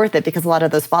absolutely worth it because a lot of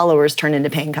those followers turn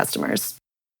into paying customers.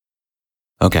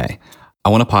 Okay, I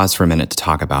want to pause for a minute to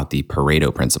talk about the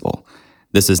Pareto principle.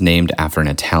 This is named after an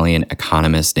Italian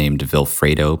economist named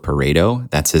Vilfredo Pareto.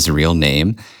 That's his real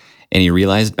name. And he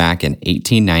realized back in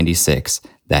 1896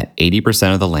 that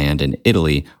 80% of the land in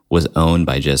Italy was owned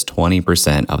by just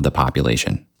 20% of the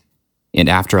population. And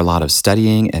after a lot of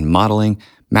studying and modeling,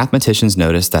 mathematicians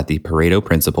noticed that the Pareto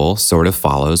principle sort of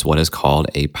follows what is called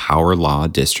a power law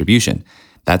distribution.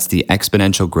 That's the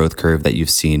exponential growth curve that you've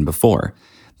seen before.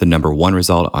 The number 1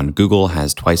 result on Google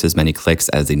has twice as many clicks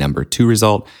as the number 2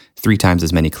 result, 3 times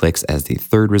as many clicks as the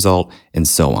 3rd result, and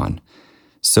so on.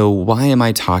 So why am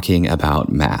I talking about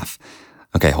math?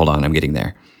 Okay, hold on, I'm getting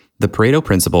there. The Pareto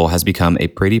principle has become a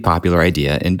pretty popular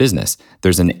idea in business.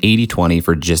 There's an 80-20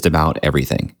 for just about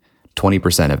everything.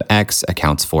 20% of X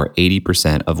accounts for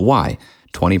 80% of Y.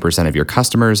 20% of your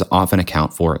customers often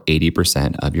account for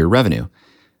 80% of your revenue.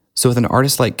 So with an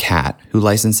artist like Kat, who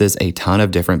licenses a ton of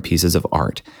different pieces of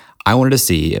art, I wanted to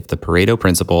see if the Pareto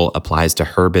principle applies to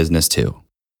her business too.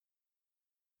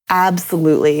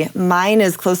 Absolutely. Mine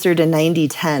is closer to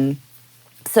 90-10.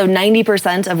 So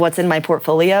 90% of what's in my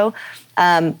portfolio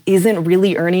isn't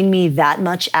really earning me that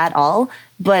much at all.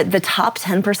 But the top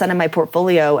 10% of my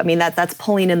portfolio, I mean, that's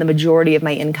pulling in the majority of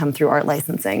my income through art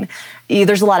licensing.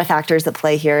 There's a lot of factors that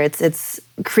play here. It's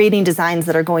creating designs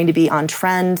that are going to be on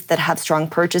trend, that have strong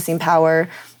purchasing power,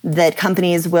 that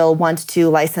companies will want to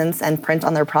license and print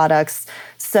on their products.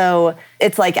 So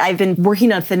it's like I've been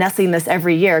working on finessing this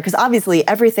every year because obviously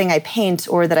everything I paint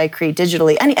or that I create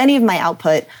digitally, any of my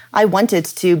output, I want it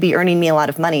to be earning me a lot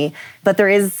of money. But there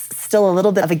is still a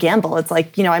little bit of a gamble. It's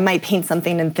like, I might paint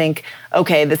something and think,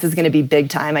 okay, this is going to be big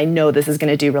time. I know this is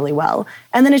going to do really well.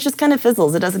 And then it just kind of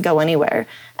fizzles. It doesn't go anywhere.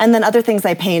 And then other things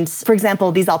I paint, for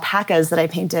example, these alpacas that I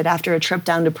painted after a trip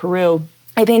down to Peru,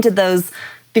 I painted those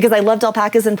because I loved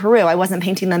alpacas in Peru. I wasn't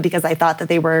painting them because I thought that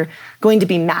they were going to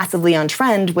be massively on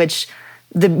trend, which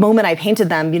the moment I painted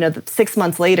them, 6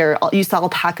 months later, you saw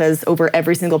alpacas over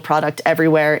every single product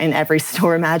everywhere in every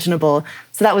store imaginable.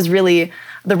 So that was really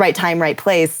the right time, right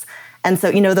place. And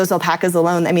so, those alpacas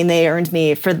alone, I mean, they earned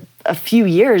me for a few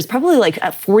years, probably like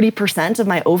 40% of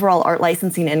my overall art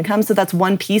licensing income. So that's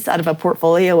one piece out of a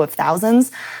portfolio of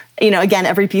thousands. Again,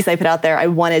 every piece I put out there, I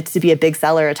want it to be a big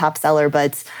seller, a top seller,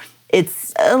 but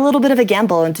it's a little bit of a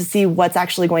gamble and to see what's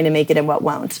actually going to make it and what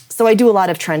won't. So I do a lot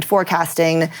of trend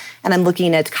forecasting, and I'm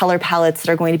looking at color palettes that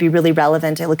are going to be really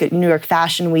relevant. I look at New York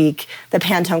Fashion Week, the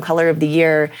Pantone color of the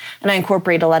year, and I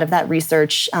incorporate a lot of that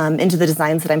research into the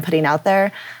designs that I'm putting out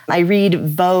there. I read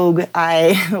Vogue.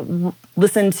 I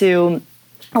listen to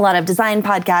a lot of design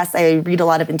podcasts. I read a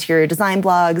lot of interior design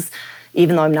blogs.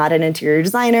 Even though I'm not an interior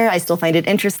designer, I still find it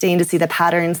interesting to see the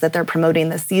patterns that they're promoting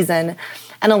this season.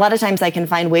 And a lot of times I can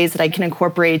find ways that I can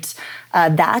incorporate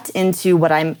that into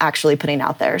what I'm actually putting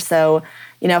out there. So,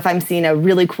 if I'm seeing a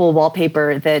really cool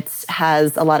wallpaper that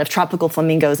has a lot of tropical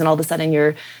flamingos and all of a sudden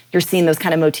you're seeing those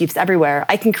kind of motifs everywhere,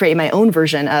 I can create my own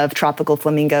version of tropical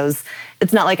flamingos.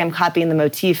 It's not like I'm copying the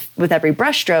motif with every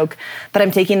brushstroke, but I'm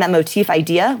taking that motif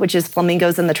idea, which is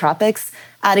flamingos in the tropics,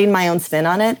 adding my own spin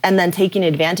on it, and then taking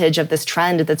advantage of this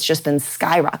trend that's just been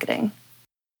skyrocketing.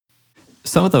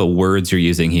 Some of the words you're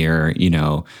using here,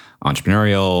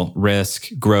 entrepreneurial, risk,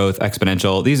 growth,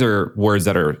 exponential, these are words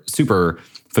that are super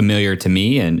familiar to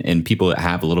me and people that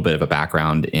have a little bit of a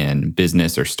background in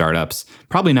business or startups.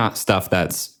 Probably not stuff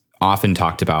that's often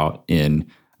talked about in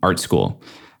art school.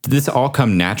 Did this all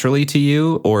come naturally to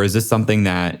you, or is this something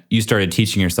that you started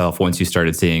teaching yourself once you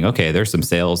started seeing, okay, there's some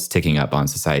sales ticking up on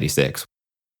Society6?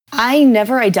 I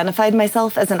never identified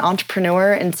myself as an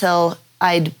entrepreneur until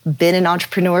I'd been an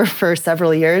entrepreneur for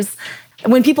several years.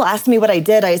 When people asked me what I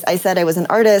did, I said I was an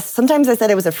artist. Sometimes I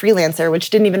said I was a freelancer, which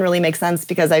didn't even really make sense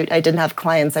because I didn't have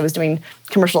clients. I was doing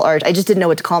commercial art. I just didn't know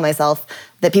what to call myself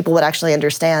that people would actually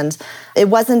understand. It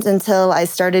wasn't until I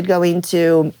started going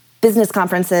to business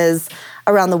conferences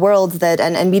around the world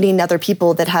and meeting other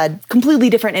people that had completely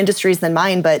different industries than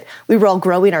mine, but we were all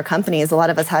growing our companies. A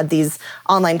lot of us had these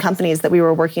online companies that we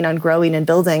were working on growing and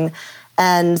building.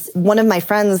 And one of my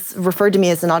friends referred to me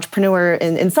as an entrepreneur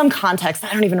in some context.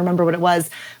 I don't even remember what it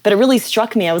was, but it really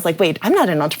struck me. I was like, wait, I'm not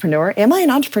an entrepreneur. Am I an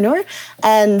entrepreneur?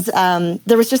 And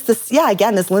there was just this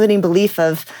limiting belief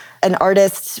of an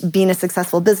artist being a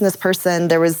successful business person.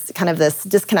 There was kind of this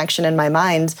disconnection in my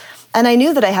mind. And I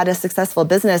knew that I had a successful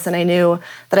business, and I knew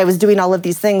that I was doing all of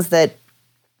these things that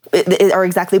are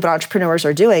exactly what entrepreneurs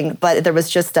are doing. But there was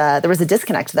just there was a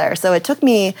disconnect there. So it took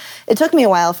me a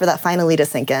while for that finally to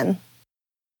sink in.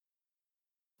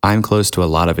 I'm close to a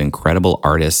lot of incredible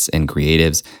artists and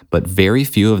creatives, but very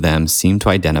few of them seem to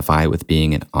identify with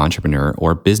being an entrepreneur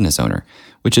or business owner,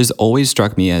 which has always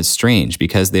struck me as strange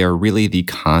because they are really the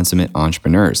consummate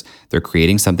entrepreneurs. They're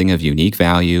creating something of unique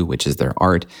value, which is their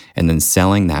art, and then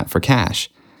selling that for cash.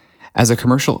 As a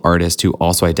commercial artist who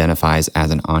also identifies as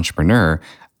an entrepreneur,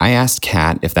 I asked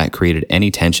Kat if that created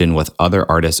any tension with other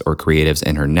artists or creatives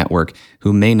in her network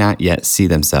who may not yet see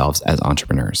themselves as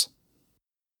entrepreneurs.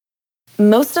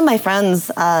 Most of my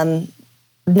friends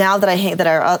now that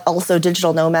are also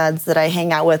digital nomads that I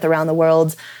hang out with around the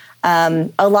world,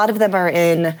 a lot of them are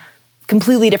in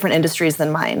completely different industries than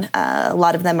mine. A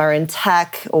lot of them are in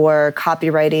tech or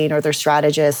copywriting, or they're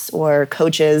strategists or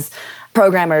coaches,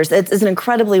 programmers. It's an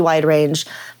incredibly wide range.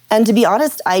 And to be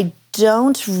honest, I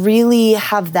don't really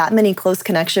have that many close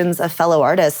connections of fellow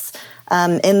artists.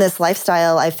 In this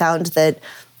lifestyle, I found that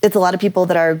it's a lot of people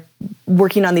that are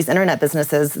working on these internet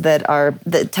businesses that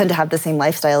tend to have the same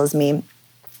lifestyle as me.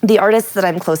 The artists that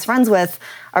I'm close friends with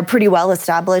are pretty well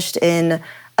established in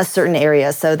a certain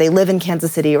area. So they live in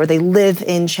Kansas City or they live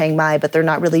in Chiang Mai, but they're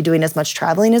not really doing as much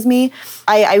traveling as me.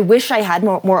 I wish I had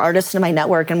more artists in my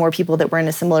network and more people that were in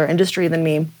a similar industry than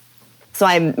me. So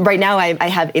right now I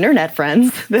have internet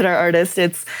friends that are artists.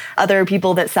 It's other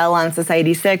people that sell on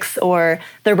Society6, or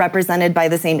they're represented by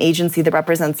the same agency that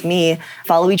represents me,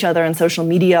 follow each other on social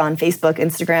media, on Facebook,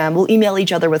 Instagram. We'll email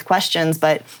each other with questions,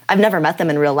 but I've never met them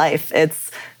in real life.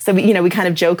 So we kind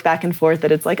of joke back and forth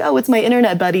that it's like, oh, it's my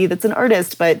internet buddy that's an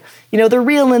artist, but they're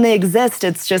real and they exist.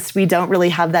 It's just we don't really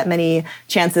have that many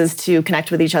chances to connect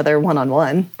with each other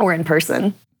one-on-one or in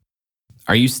person.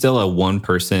 Are you still a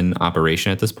one-person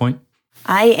operation at this point?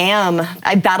 I am.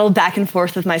 I battled back and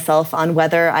forth with myself on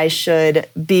whether I should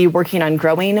be working on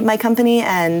growing my company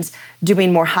and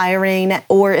doing more hiring,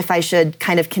 or if I should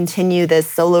kind of continue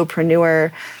this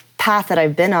solopreneur path that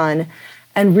I've been on.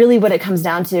 And really what it comes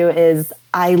down to is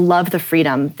I love the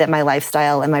freedom that my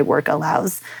lifestyle and my work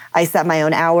allows. I set my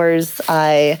own hours.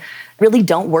 I really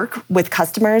don't work with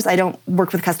customers. I don't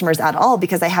work with customers at all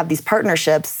because I have these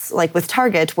partnerships like with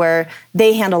Target where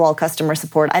they handle all customer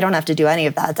support. I don't have to do any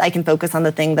of that. I can focus on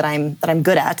the thing that I'm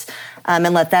good at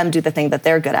and let them do the thing that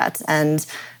they're good at. And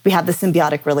we have this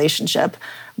symbiotic relationship.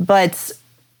 But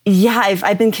yeah,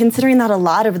 I've been considering that a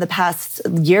lot over the past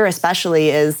year,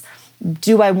 especially is,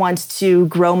 do I want to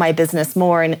grow my business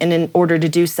more? And in order to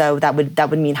do so, that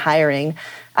would mean hiring.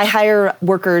 I hire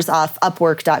workers off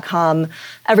Upwork.com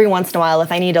every once in a while.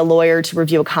 If I need a lawyer to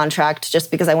review a contract just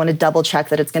because I want to double check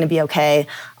that it's going to be okay,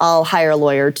 I'll hire a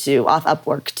lawyer off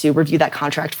Upwork to review that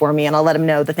contract for me, and I'll let them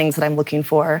know the things that I'm looking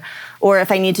for. Or if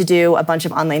I need to do a bunch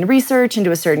of online research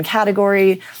into a certain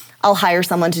category, I'll hire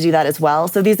someone to do that as well.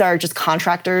 So these are just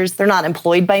contractors. They're not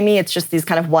employed by me. It's just these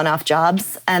kind of one-off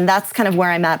jobs. And that's kind of where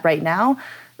I'm at right now.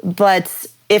 But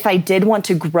if I did want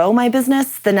to grow my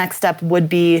business, the next step would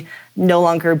be no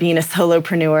longer being a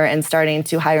solopreneur and starting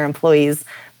to hire employees.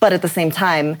 But at the same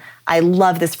time, I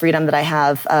love this freedom that I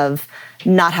have of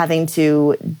not having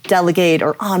to delegate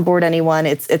or onboard anyone.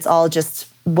 It's all just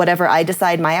whatever I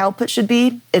decide my output should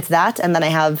be, it's that. And then I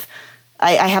have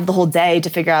the whole day to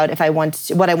figure out what I want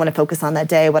to focus on that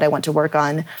day, what I want to work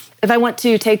on. If I want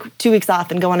to take 2 weeks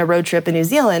off and go on a road trip in New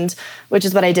Zealand, which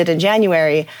is what I did in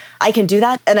January, I can do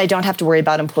that and I don't have to worry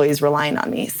about employees relying on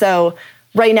me. So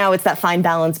right now it's that fine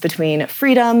balance between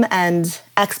freedom and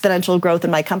exponential growth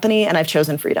in my company, and I've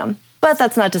chosen freedom. But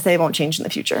that's not to say it won't change in the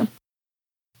future.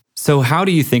 So how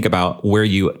do you think about where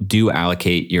you do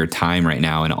allocate your time right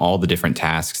now and all the different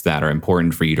tasks that are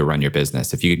important for you to run your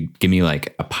business? If you could give me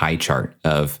like a pie chart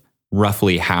of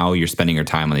roughly how you're spending your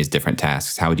time on these different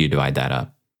tasks, how would you divide that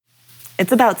up?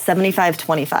 It's about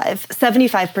 75-25.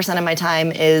 75% of my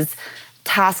time is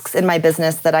tasks in my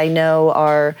business that I know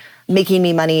are making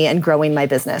me money and growing my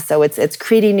business. So it's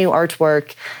creating new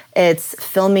artwork, it's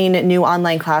filming new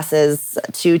online classes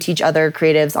to teach other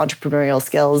creatives entrepreneurial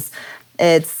skills.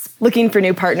 It's looking for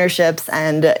new partnerships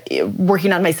and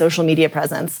working on my social media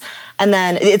presence. And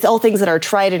then it's all things that are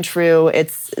tried and true.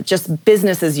 It's just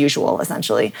business as usual,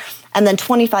 essentially. And then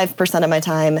 25% of my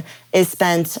time is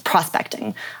spent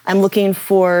prospecting. I'm looking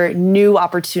for new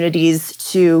opportunities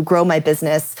to grow my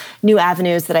business, new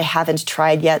avenues that I haven't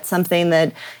tried yet, something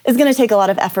that is going to take a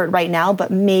lot of effort right now,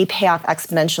 but may pay off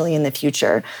exponentially in the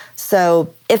future.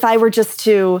 So if I were just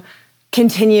to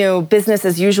continue business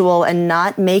as usual and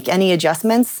not make any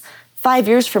adjustments, 5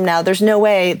 years from now, there's no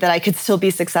way that I could still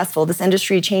be successful. This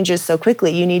industry changes so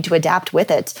quickly. You need to adapt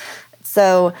with it.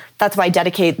 So that's why I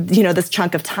dedicate, this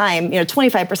chunk of time,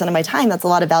 25% of my time, that's a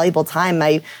lot of valuable time.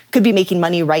 I could be making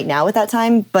money right now at that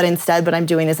time, but instead what I'm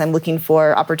doing is I'm looking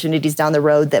for opportunities down the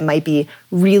road that might be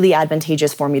really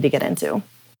advantageous for me to get into.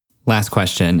 Last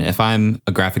question. If I'm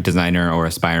a graphic designer or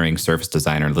aspiring service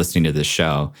designer listening to this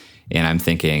show, and I'm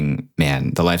thinking,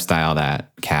 man, the lifestyle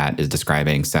that Kat is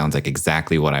describing sounds like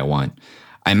exactly what I want.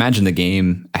 I imagine the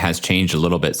game has changed a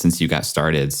little bit since you got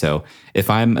started. So if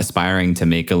I'm aspiring to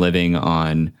make a living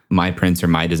on my prints or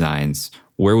my designs,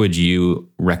 where would you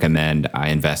recommend I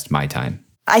invest my time?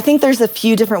 I think there's a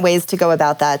few different ways to go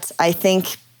about that. I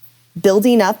think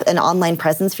building up an online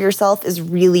presence for yourself is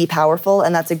really powerful,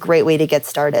 and that's a great way to get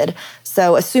started.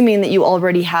 So assuming that you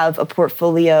already have a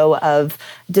portfolio of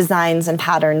designs and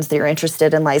patterns that you're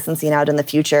interested in licensing out in the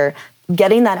future,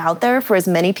 getting that out there for as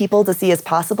many people to see as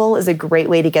possible is a great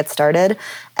way to get started.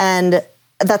 And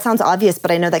that sounds obvious,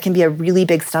 but I know that can be a really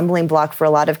big stumbling block for a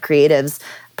lot of creatives.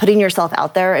 Putting yourself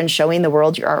out there and showing the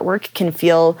world your artwork can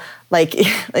feel like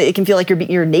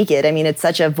you're naked. I mean, it's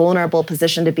such a vulnerable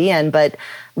position to be in, but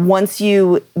once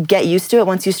you get used to it,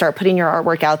 once you start putting your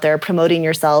artwork out there, promoting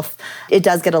yourself, it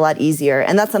does get a lot easier.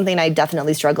 And that's something I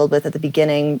definitely struggled with at the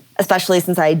beginning, especially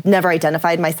since I never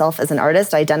identified myself as an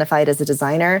artist. I identified as a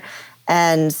designer.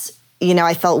 And,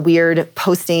 I felt weird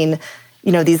posting,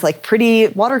 these like pretty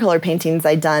watercolor paintings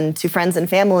I'd done to friends and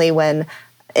family when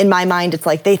in my mind, it's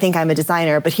like they think I'm a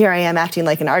designer, but here I am acting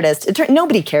like an artist.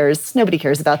 Nobody cares. Nobody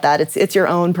cares about that. It's your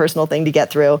own personal thing to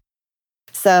get through.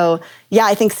 So yeah,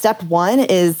 I think step one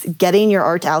is getting your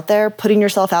art out there, putting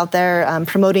yourself out there,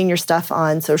 promoting your stuff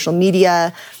on social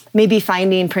media, maybe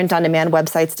finding print-on-demand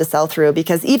websites to sell through,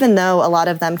 because even though a lot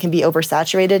of them can be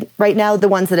oversaturated right now, the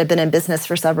ones that have been in business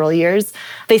for several years,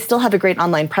 they still have a great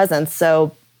online presence.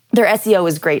 So their SEO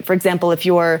is great. For example, if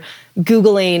you're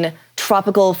Googling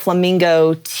tropical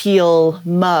flamingo teal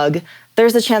mug,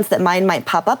 there's a chance that mine might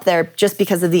pop up there just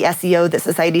because of the SEO that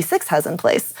Society6 has in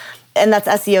place. And that's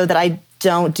SEO that I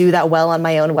don't do that well on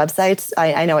my own website.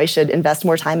 I know I should invest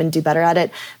more time and do better at it.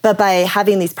 But by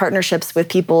having these partnerships with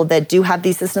people that do have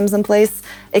these systems in place,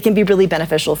 it can be really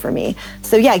beneficial for me.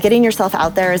 So yeah, getting yourself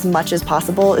out there as much as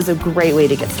possible is a great way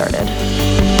to get started.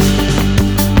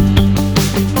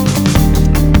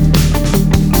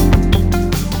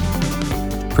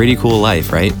 Pretty cool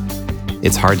life, right?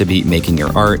 It's hard to beat making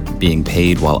your art, being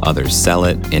paid while others sell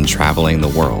it, and traveling the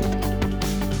world.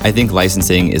 I think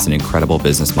licensing is an incredible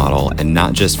business model, and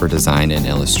not just for design and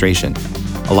illustration.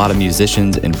 A lot of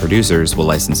musicians and producers will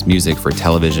license music for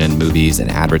television, movies, and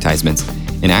advertisements.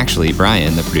 And actually,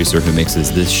 Brian, the producer who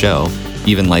mixes this show,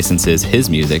 even licenses his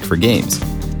music for games.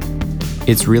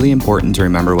 It's really important to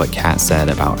remember what Kat said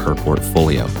about her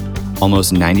portfolio.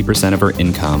 Almost 90% of her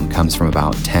income comes from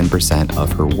about 10%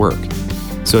 of her work.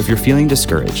 So if you're feeling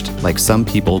discouraged, like some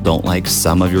people don't like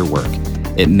some of your work,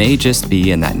 it may just be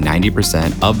in that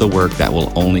 90% of the work that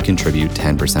will only contribute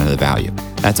 10% of the value.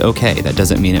 That's okay. That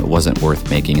doesn't mean it wasn't worth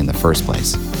making in the first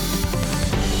place.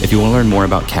 If you want to learn more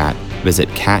about Kat, visit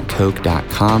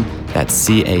katcoke.com. That's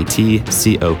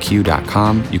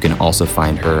CATCOQ.com. You can also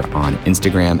find her on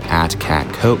Instagram at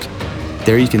katcoke.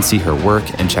 There you can see her work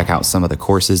and check out some of the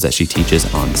courses that she teaches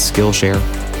on Skillshare.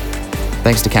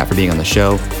 Thanks to Kat for being on the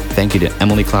show. Thank you to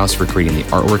Emily Klaus for creating the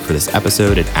artwork for this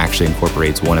episode. It actually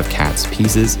incorporates one of Kat's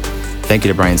pieces. Thank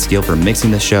you to Brian Skeel for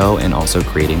mixing the show and also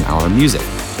creating our music.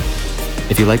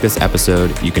 If you like this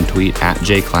episode, you can tweet at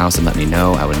jklaus and let me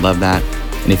know. I would love that.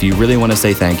 And if you really want to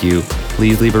say thank you,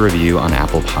 please leave a review on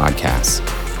Apple Podcasts.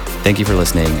 Thank you for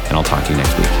listening, and I'll talk to you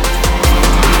next week.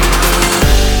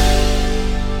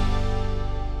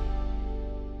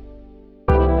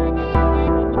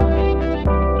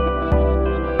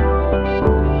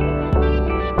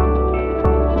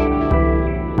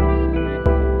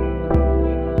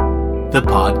 The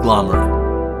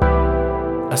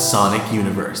Podglomerate, a sonic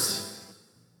universe.